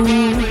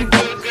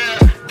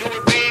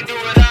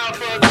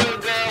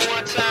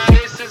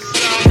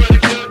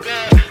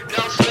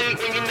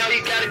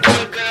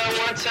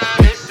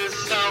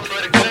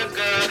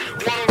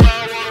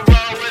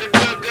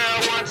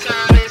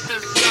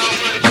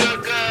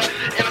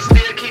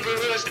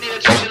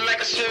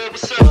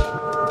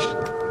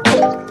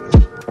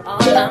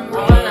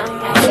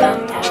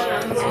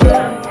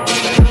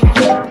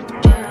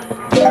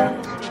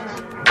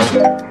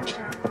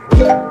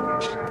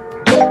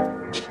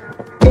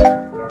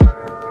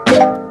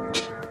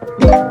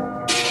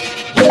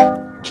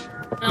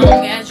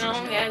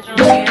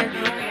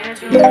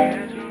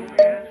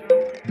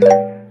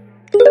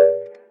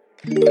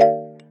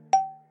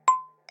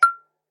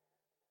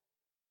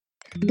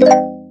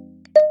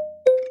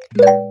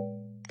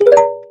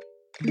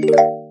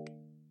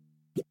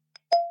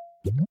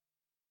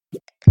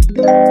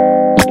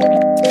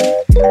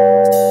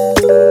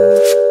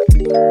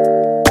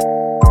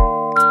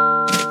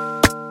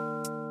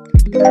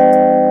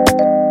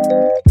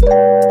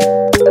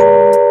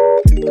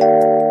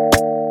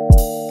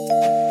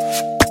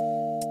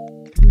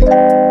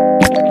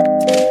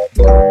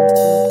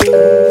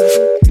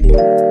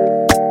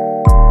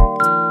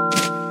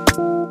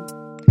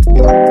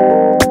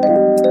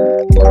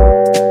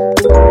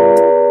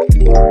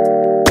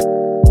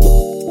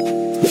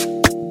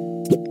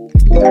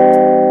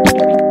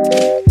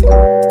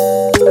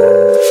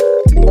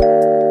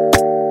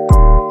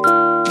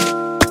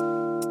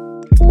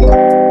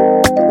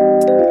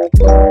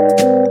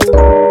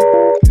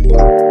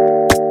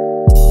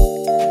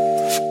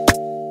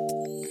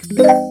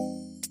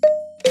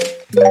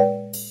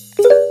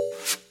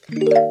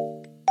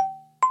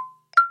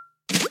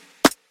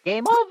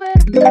 Game over.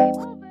 Game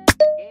over.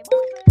 Game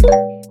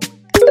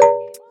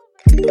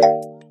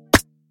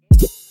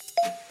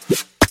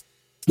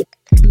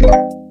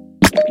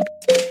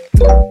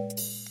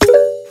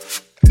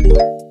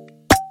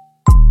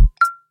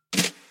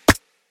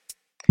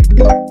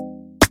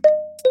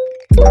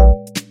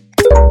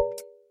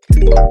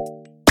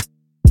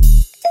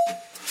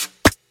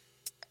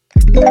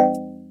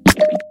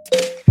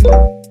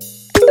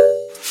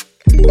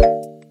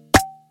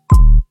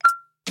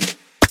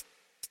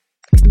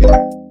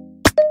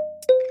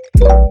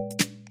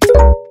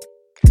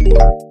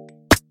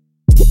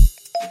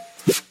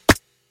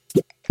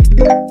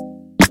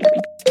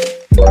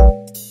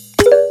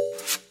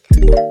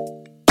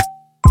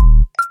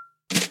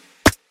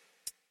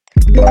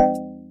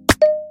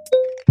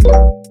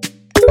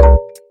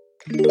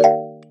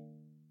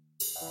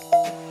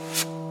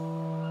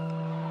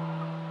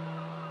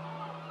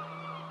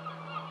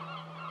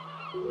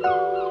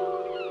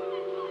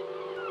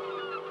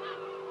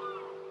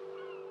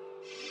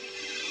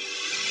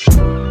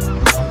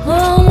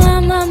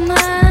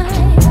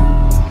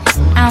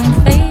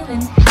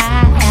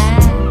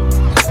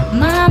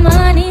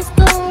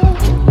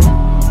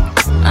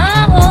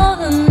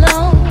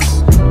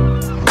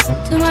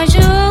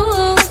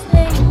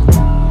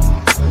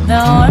The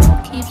world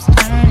keeps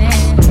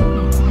turning.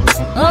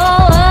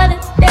 Oh, what a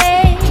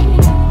day.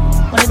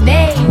 What a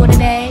day, what a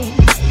day.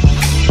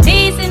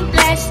 Peace and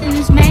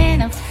blessings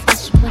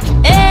manifest with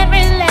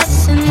every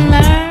lesson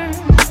learned.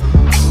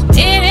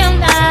 If your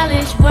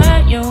knowledge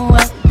were your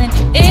wealth, then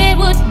it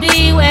would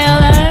be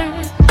well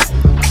earned.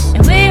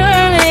 If we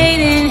were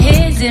made in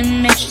His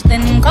image,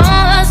 then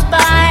call us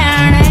by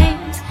our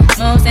names.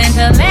 Most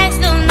intellects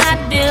do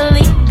not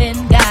believe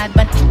in God,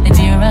 but they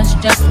fear us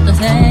just the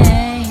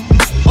same.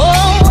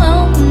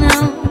 Oh, no,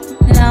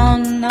 no,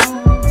 no.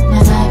 My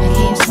life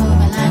keeps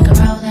moving like a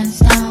rolling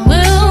stone. Oh,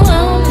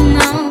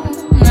 no,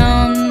 no,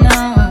 no.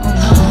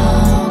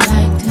 Oh,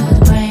 like to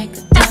the break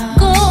of dawn.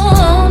 Go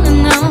on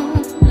and on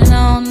and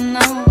on and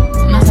on.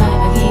 My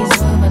life keeps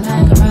moving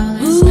like a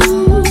rolling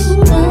stone.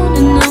 On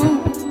and on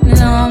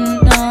and on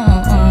and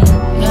on.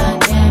 God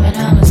damn it,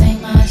 I'ma sing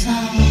my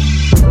song.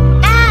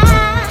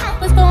 I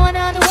was born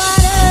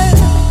underwater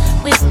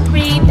with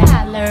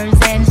 $3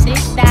 and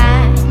 6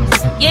 dimes.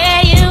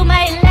 Yeah, you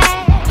might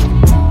laugh,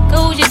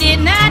 'cause you did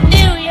not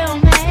do your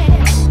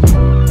math.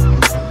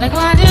 Like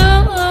 1,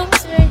 2,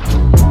 3.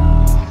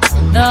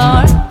 The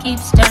earth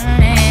keeps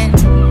turning.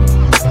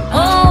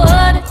 Oh,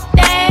 what a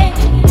day.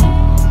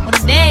 What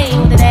a day,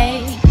 what a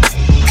day.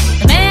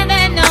 The man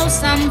that knows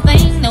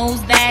something knows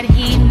that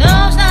he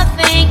knows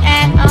nothing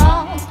at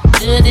all.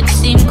 Does it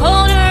seem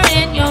colder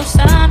in your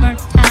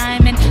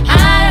summertime and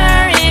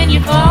hotter in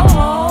your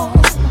fall?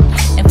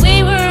 If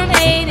we were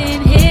made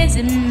in His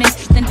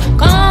image, then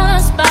call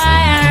us by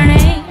our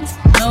names.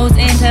 Those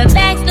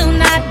intellects do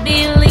not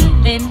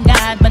believe in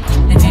God, but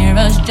they fear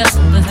us just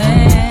the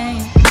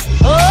same.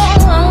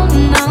 Oh,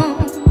 no,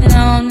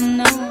 no,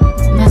 no.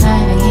 My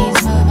life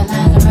keeps moving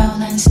like a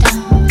rolling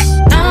stone.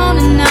 On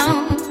and on,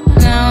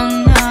 no,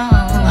 no.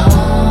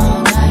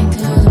 Oh, like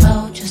to the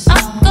vulture's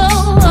song. Go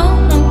on,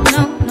 no,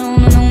 no, no,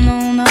 no, no,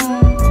 no.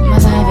 My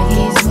life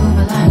keeps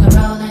moving like a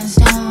rolling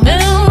stone.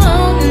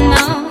 On and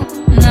on,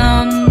 no,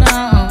 no.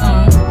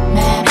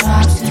 Mad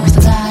rocks to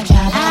the God,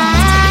 y'all.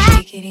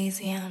 Take it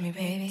easy on me,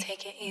 baby.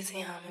 Take it easy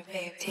on me,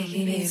 baby. Take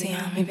it easy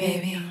on me,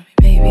 baby.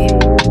 Baby.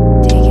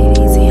 Take it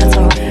easy on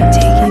me, baby.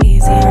 Take it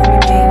easy on me,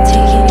 baby.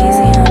 Take it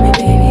easy on me,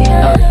 baby.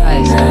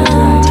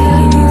 Take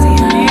it easy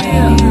on me,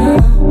 baby.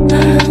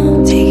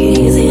 Take it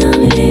easy on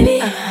me, baby.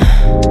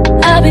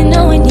 I've been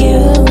knowing you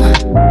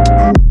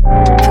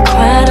for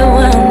quite a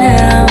while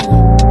now,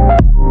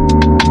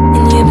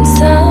 and you've been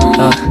so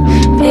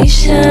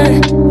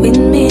patient with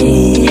me.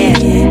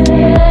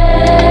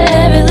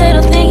 Every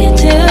little thing you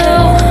do,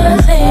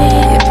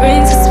 it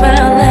brings a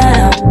smile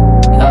out.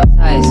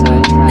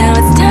 Now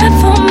it's time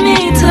for me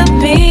to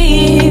be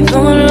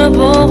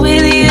vulnerable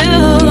with you.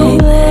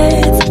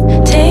 Let's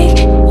take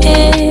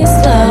it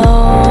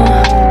slow.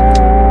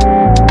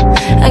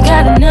 I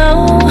gotta know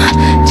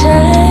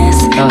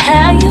just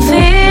how you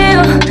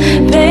feel,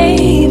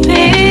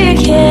 baby.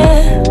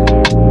 Yeah,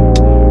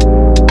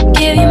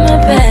 give you my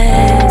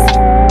best.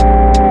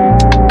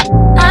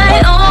 I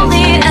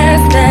only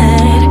ask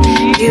that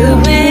you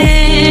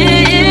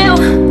will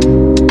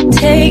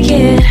take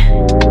it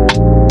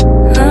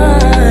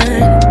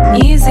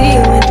easy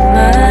with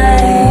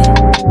mine.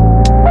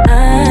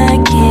 I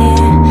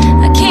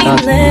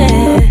can't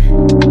let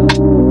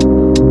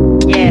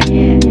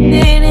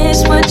finish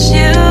what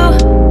you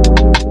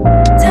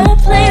don't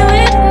play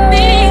with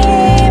me,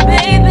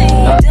 baby.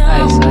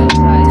 Don't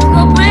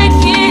go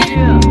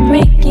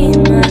breaking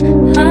my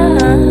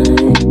heart.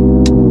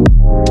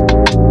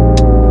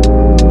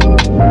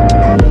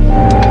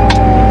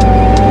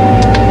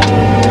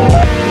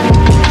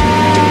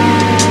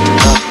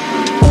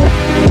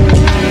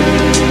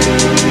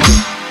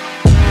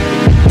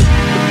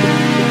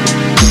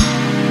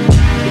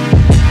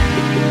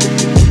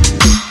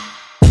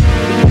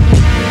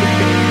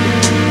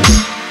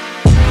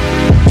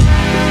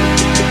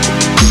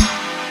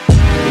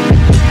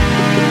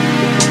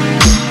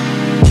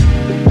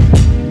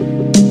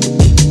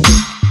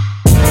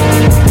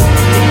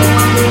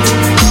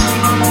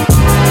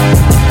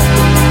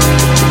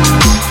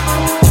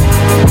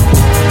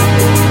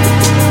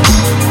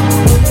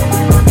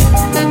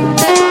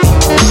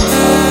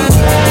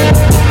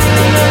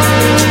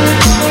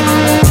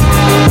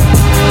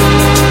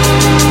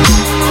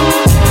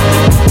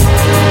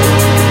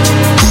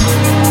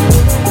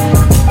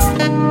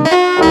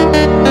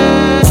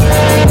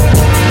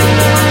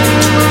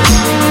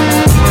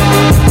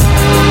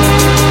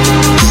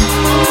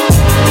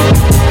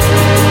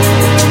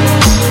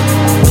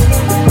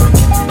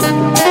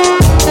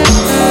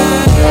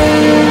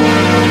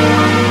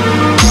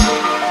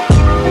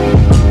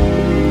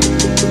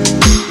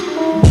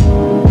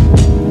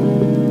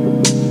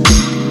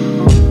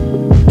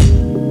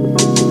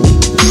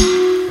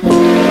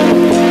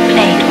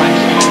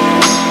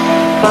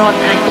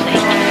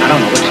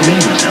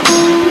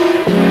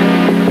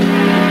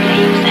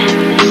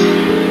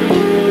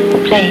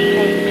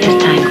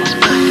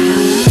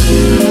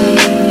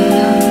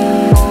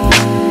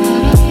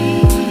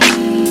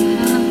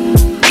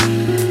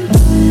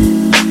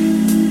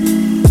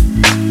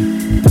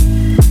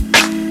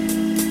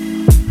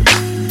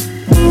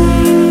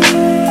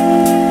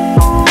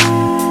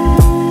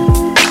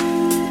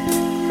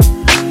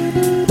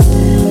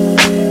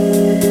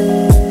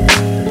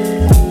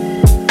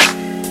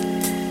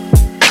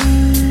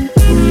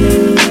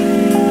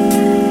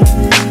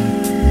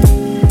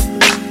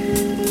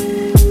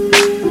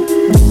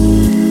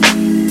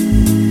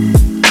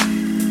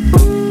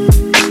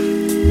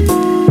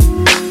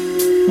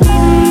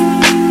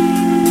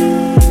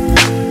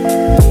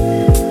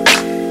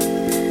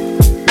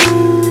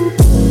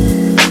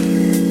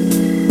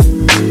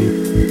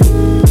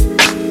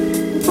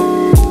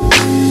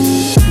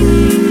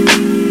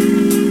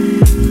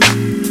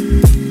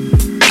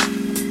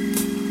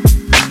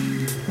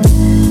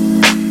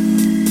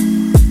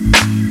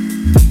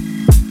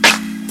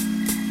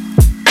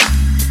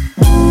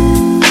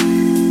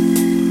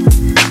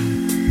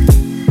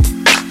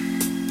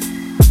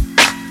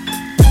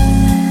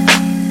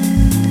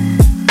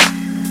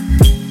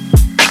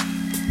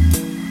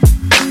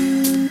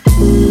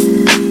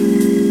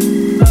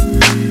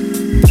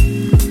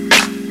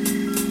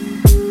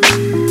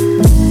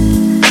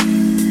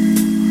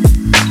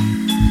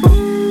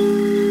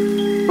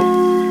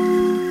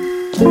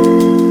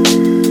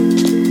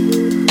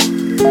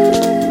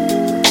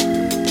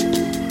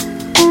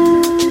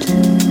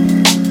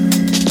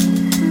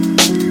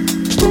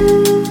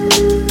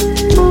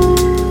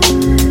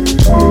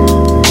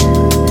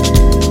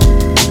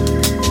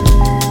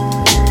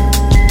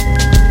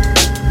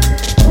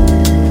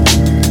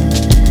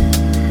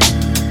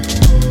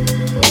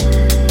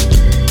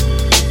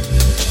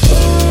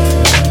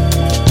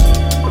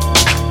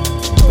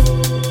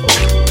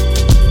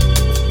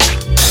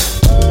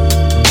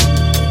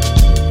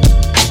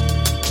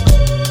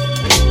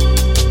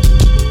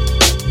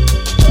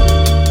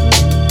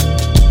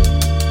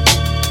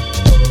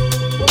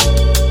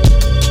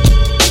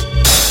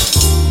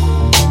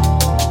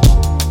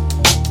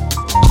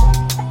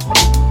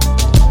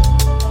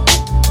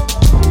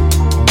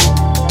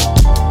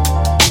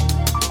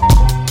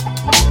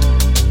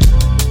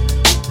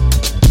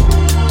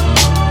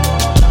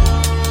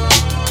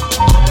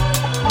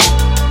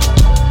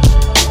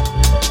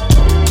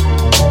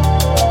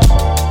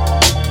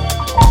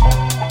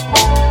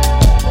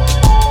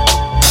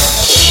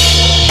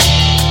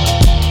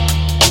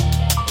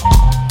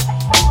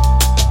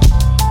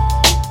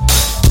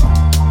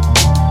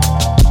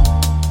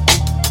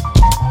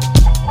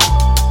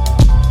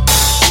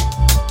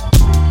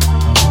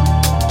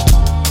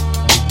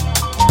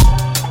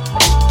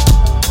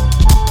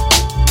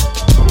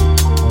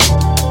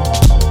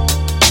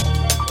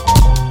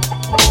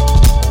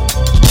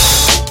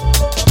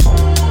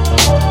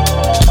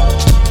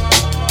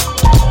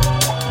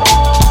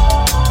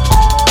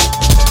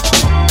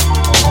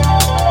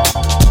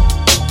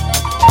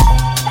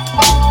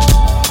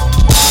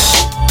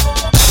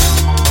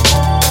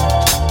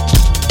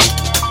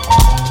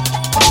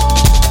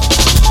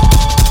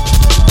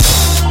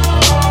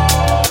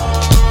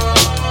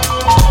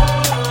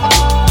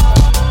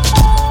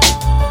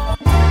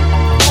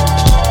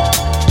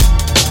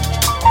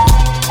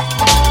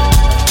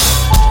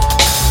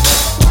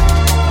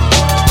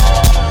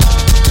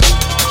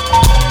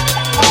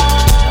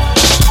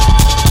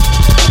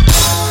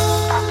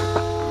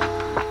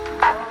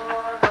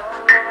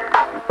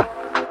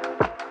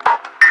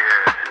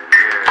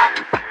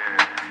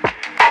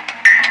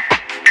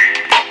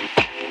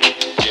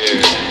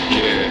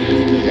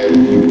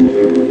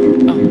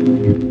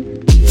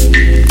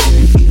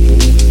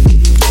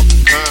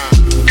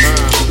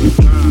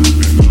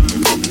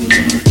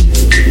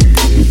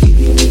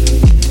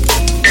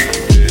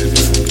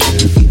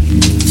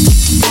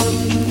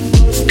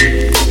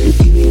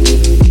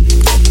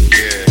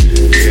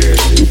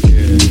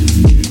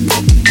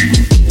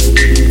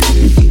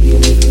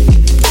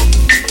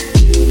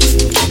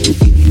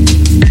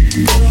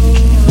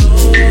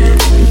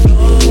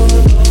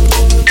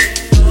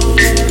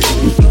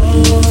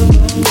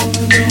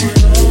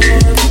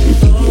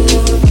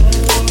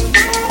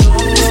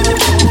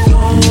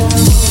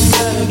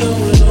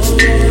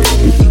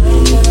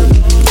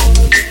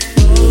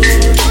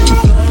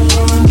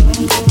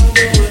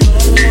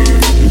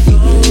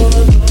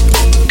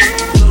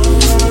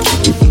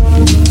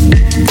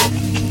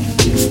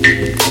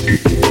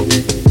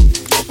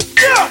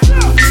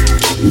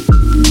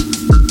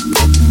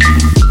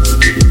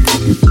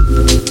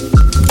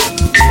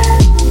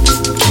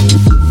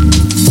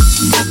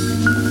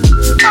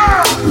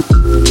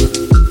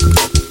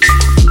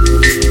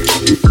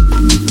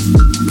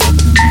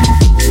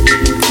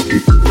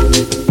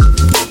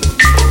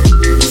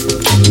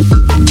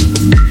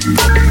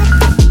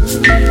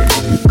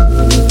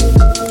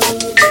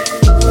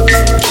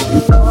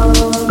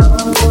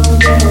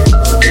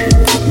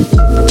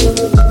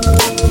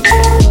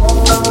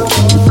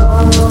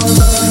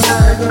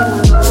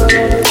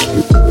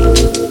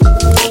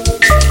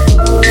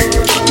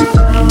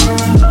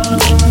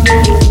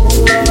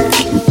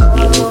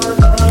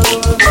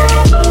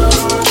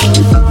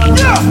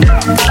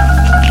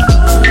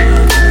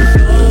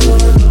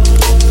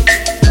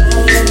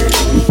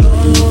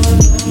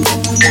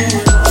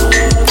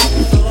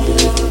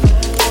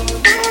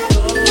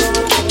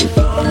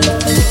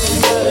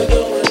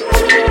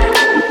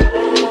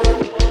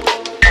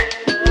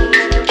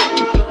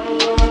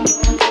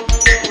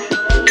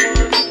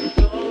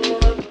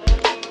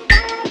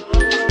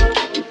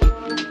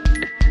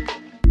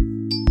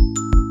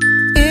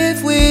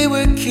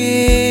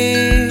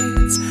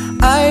 kids,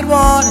 I'd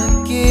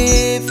wanna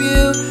give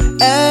you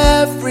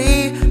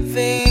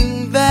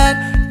everything that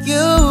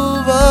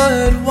you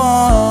would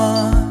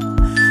want.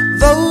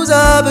 Those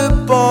other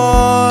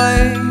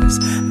boys,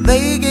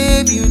 they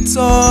give you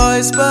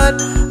toys,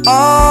 but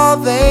all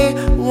they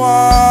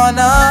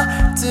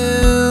wanna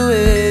do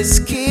is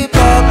keep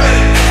up,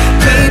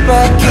 keep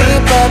up,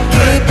 keep up,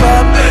 keep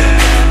up.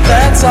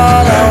 That's all I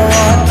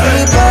want.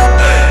 Keep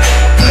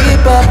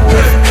up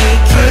with me.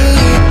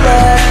 Keep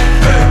up,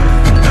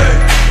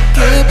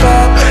 keep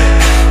up,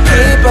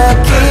 keep up,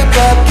 keep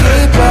up,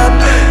 keep up.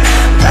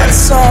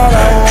 That's all I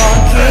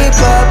want.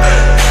 Keep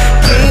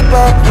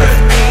up with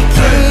me.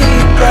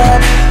 Keep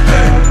up.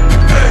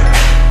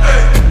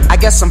 I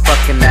guess I'm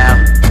fucking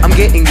now. I'm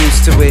getting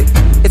used to it.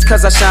 It's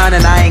cause I shine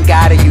and I ain't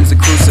gotta use a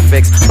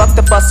crucifix. Fuck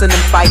the fussing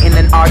and fighting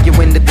and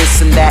arguing to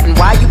this and that. And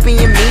why you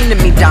being mean to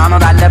me,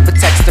 Donald? I never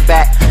text her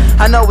back.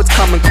 I know it's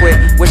coming quick,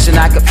 wishing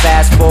I could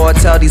fast forward.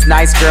 Tell these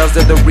nice girls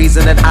they're the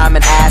reason that I'm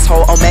an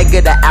asshole.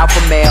 Omega the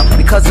alpha male,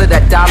 because of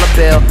that dollar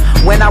bill.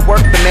 When I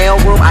worked the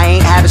mailroom, I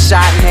ain't had a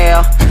shot in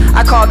hell.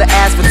 I called to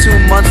ask for 2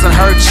 months and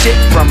heard shit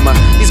from her.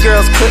 These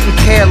girls couldn't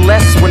care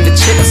less when the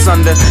chip's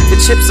under. The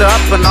chips are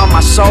up and on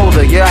my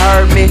shoulder, you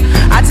heard me?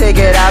 I take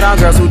it out on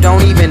girls who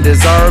don't even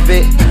deserve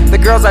it. The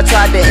girls I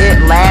tried to hit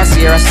last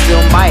year, I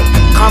still might.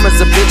 Karma's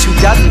a bitch who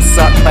doesn't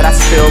suck, but I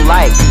still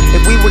like.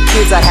 If we were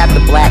kids, I'd have the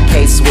black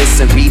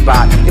K-Swiss and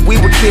Reebok. If we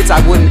were kids, I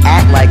wouldn't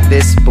act like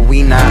this, but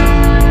we not.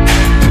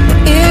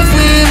 If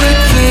we were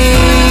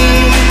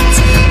kids,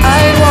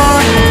 I'd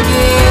wanna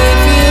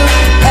give you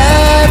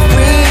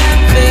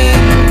everything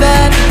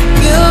that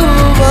you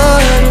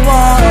would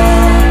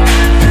want.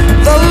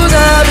 Those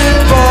other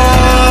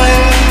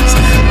boys,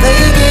 they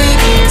give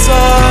you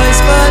toys,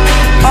 but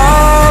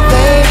all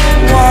they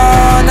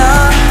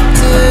wanna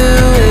do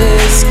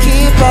is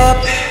keep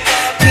up,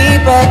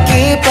 keep up,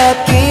 keep up,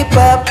 keep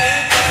up.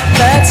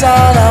 That's all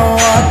I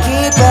want.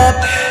 Keep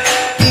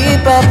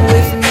up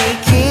with me.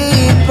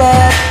 Keep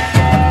up,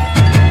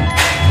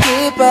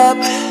 keep up,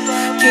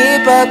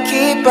 keep up,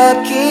 keep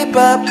up, keep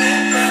up.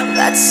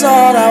 That's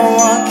all I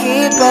want.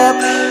 Keep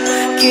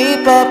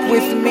up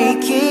with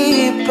me.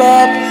 Keep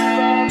up.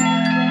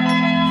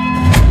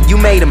 You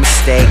made a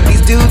mistake.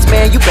 These dudes,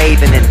 man, you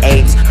bathing in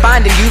apes.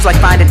 Finding you's like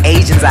finding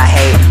Asians I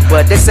hate.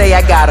 But they say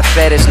I got a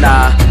fetish,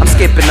 nah, I'm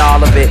skipping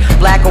all of it.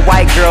 Black or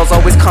white girls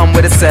always come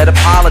with a set of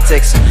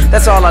politics.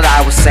 That's all that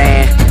I was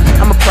saying.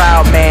 I'm a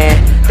proud man.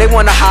 They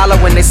wanna holler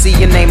when they see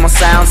your name on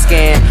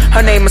SoundScan.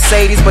 Her name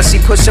Mercedes, but she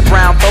push a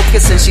brown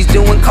Focus and she's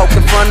doing coke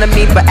in front of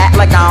me, but act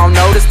like I don't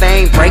notice.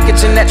 They ain't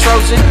breakage in that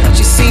Trojan.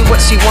 She see what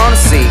she wanna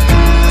see,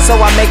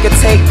 so I make her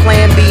take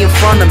Plan B in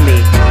front of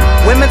me.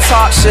 Women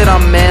talk shit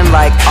on men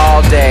like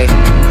all day,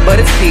 but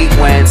it's Pete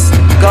Wentz,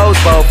 goes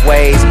both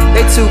ways.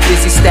 They too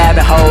busy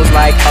stabbing hoes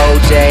like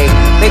OJ.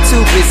 They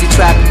too busy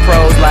trapping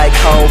pros like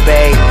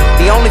Kobe.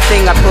 The only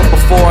thing I put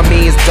before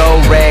me is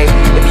Do-Re.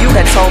 If you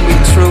had told me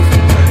the truth,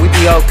 we'd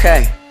be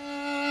okay.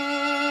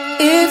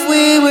 If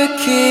we were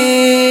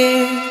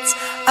kids,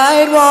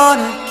 I'd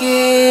wanna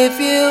give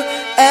you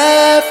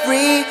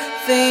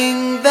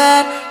everything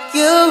that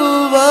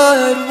you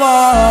would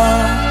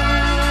want.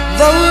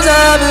 Those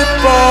other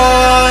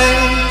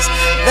boys,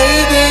 they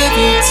give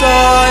you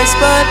toys,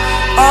 but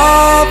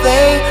all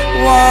they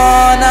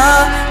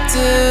wanna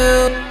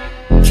do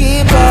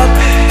keep up,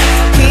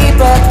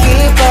 keep up,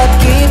 keep up,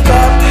 keep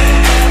up.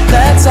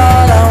 That's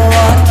all I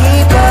want.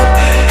 Keep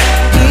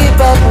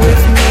up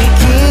with me.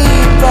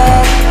 Keep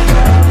up,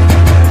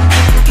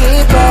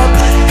 keep up,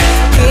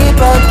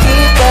 keep up,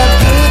 keep up,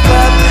 keep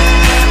up.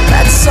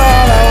 That's all I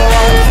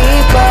want.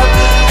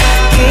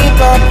 Keep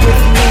up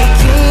with me.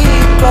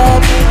 Keep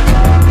up.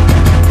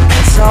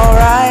 It's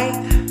alright.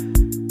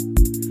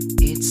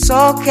 It's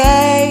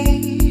okay.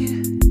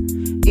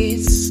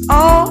 It's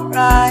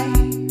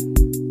alright.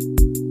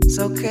 It's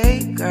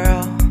okay,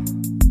 girl.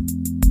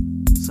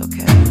 It's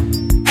okay.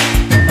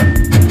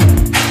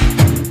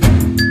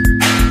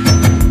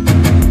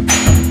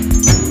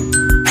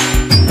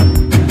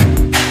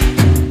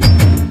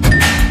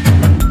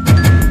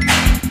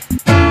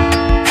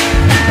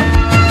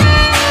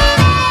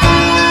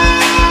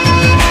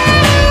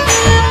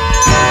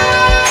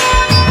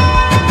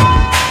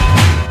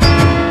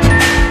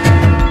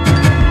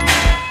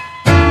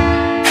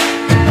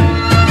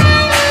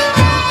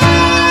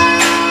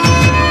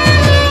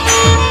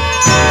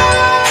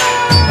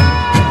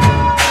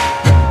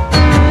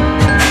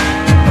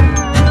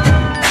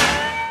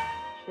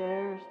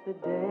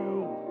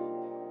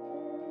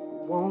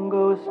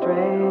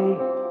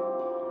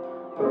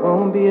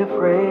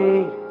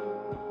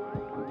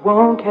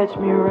 Won't catch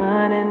me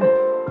running.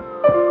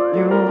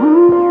 You're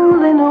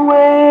ruling the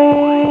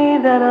way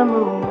that I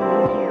move.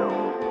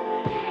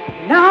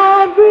 And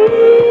I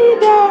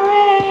breathe your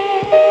air.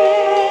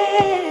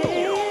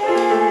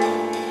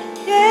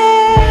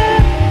 Yeah.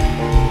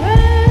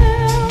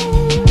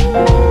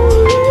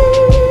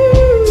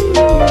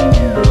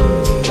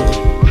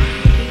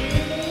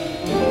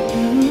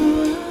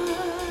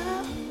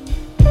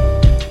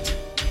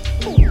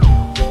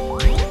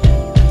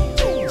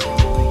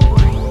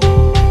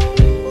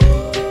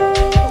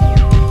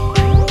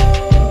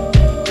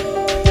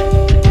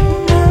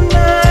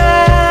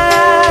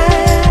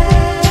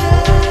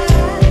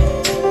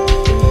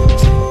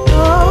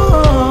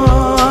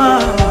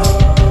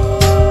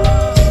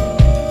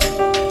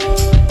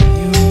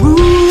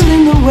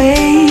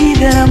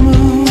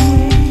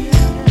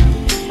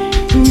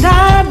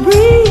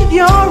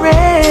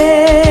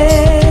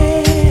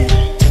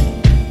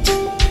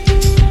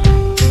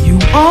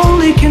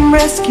 come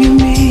rescue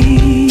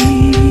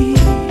me.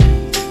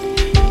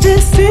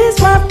 This is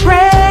my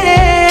prayer.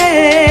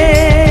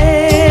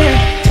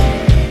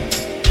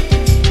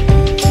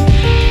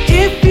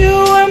 If you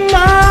were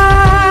mine,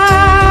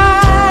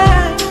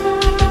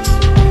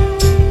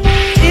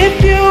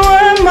 if you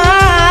were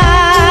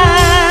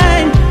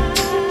mine,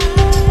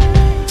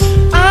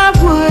 I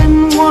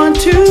wouldn't want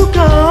to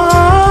go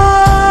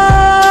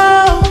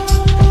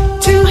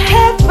to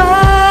heaven.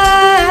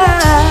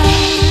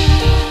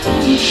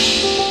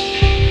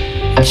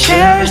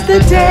 Cherish the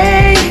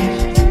day,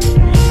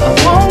 I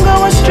won't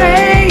go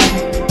astray,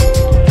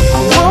 I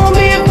won't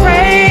be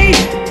afraid,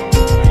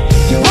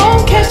 you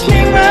won't catch me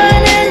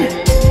running,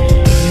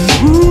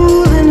 you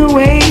rule in the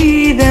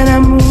way that I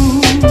move.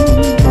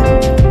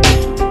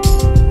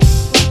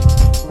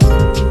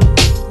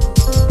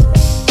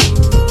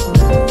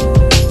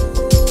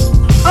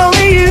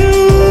 Only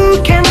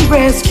you can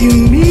rescue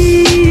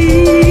me.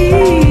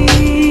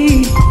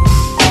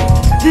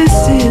 This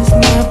is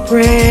my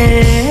prayer.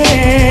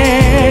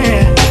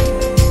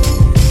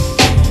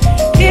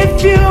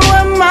 If you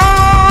were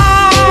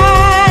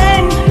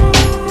mine,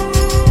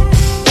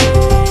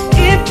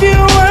 if you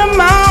were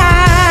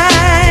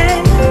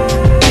mine,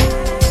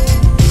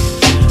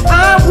 I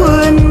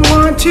wouldn't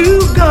want to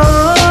go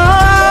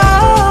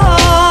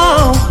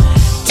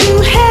to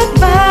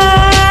heaven.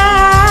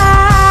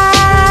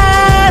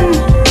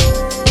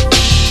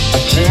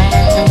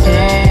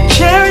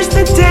 Cherish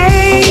the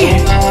day,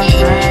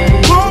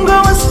 won't go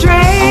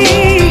astray,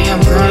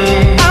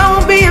 I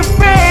won't be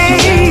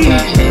afraid,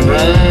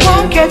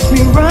 won't catch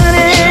me running.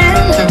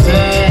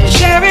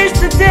 Cherish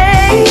the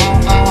day,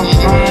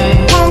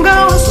 won't go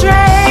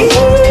astray,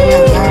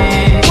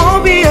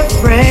 won't be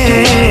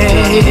afraid,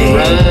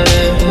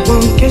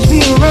 won't catch me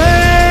running.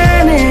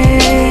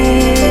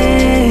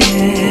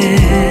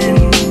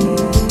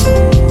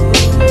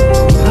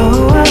 Oh,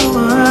 oh,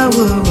 oh,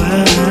 oh,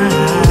 oh.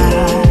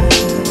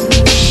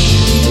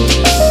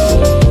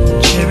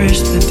 Cherish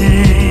the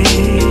day.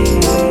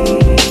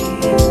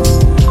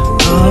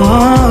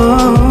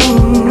 Oh.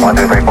 1,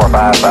 2, 3, 4,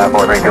 5, 5,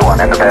 4, 3, 2, 1,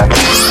 end of pass.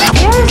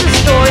 Here is a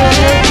story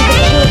told to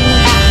the children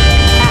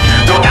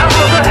of Africa.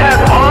 Africa has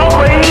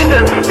always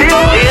and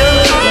still is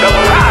the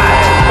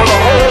prize for the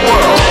whole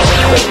world.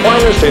 The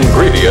finest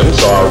ingredients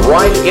are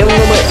right in the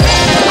mix.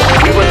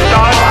 We will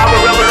start our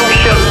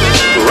revolution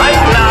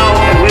right now,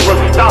 and we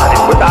will start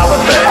it with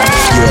ourselves.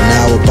 You are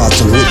now about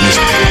to witness.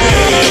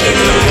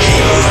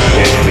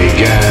 It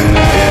began in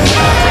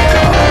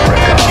Africa.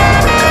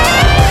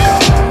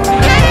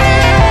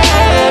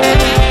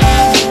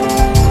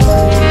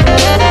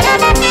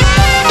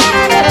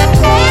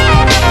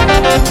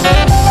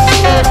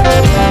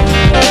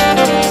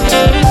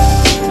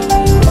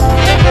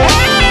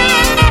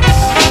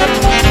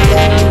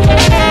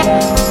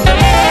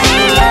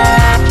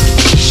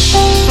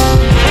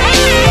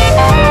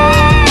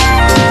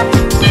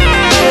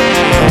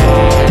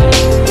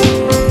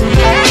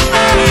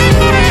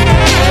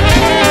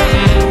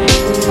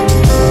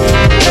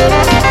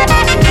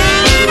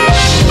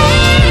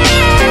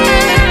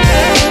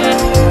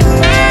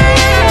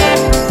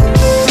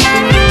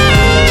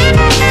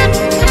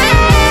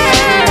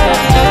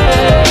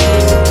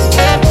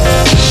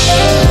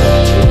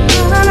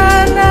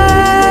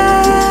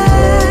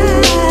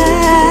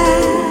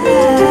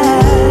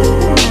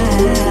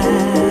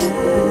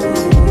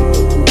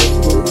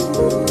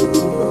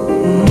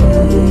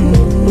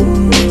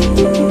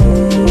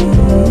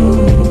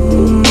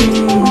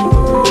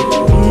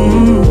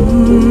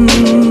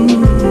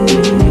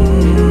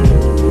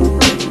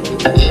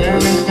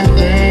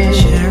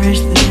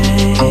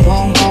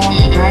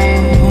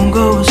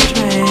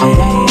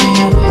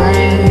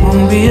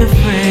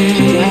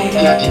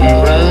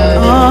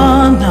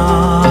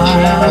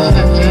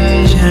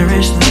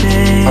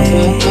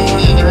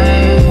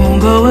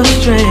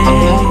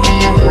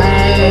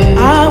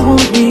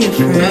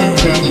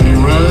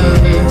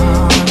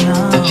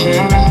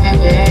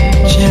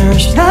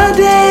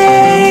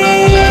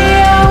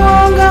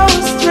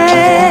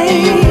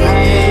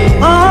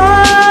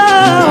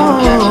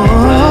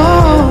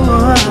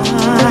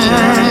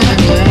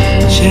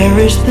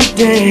 Cherish the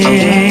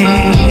day.